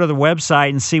 So you can go to the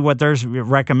website and see what they're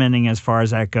recommending as far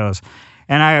as that goes.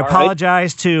 And I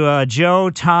apologize to Joe,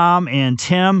 Tom, and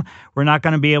Tim. We're not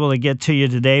going to be able to get to you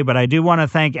today, but I do want to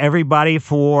thank everybody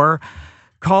for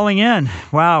calling in.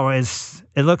 Wow,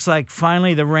 it looks like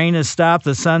finally the rain has stopped.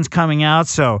 The sun's coming out,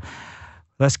 so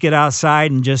let's get outside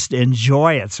and just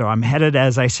enjoy it. So I'm headed,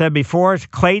 as I said before, to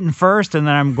Clayton first, and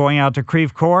then I'm going out to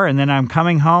Creve Coeur, and then I'm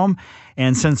coming home.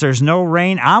 And since there's no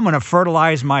rain, I'm going to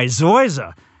fertilize my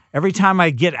zoysia. Every time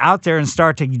I get out there and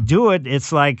start to do it,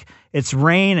 it's like it's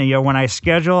rain. And when I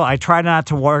schedule, I try not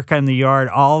to work in the yard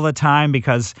all the time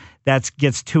because that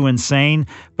gets too insane.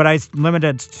 But I limit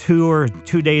it to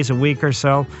 2 days a week or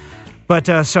so.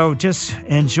 But so just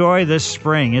enjoy this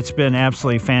spring. It's been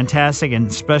absolutely fantastic, and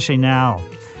especially now.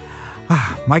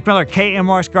 Mike Miller,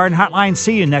 KMOX Garden Hotline.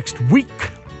 See you next week.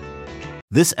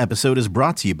 This episode is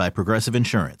brought to you by Progressive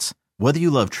Insurance. Whether you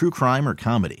love true crime or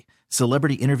comedy,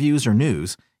 celebrity interviews or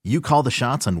news, you call the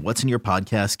shots on what's in your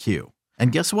podcast queue.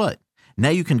 And guess what? Now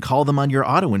you can call them on your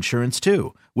auto insurance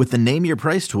too with the Name Your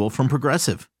Price tool from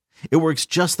Progressive. It works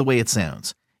just the way it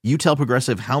sounds. You tell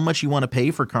Progressive how much you want to pay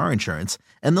for car insurance,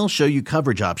 and they'll show you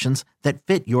coverage options that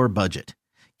fit your budget.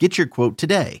 Get your quote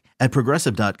today at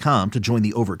Progressive.com to join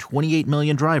the over 28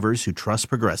 million drivers who trust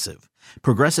Progressive.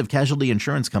 Progressive Casualty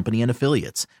Insurance Company and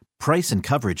Affiliates. Price and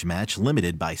coverage match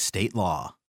limited by state law.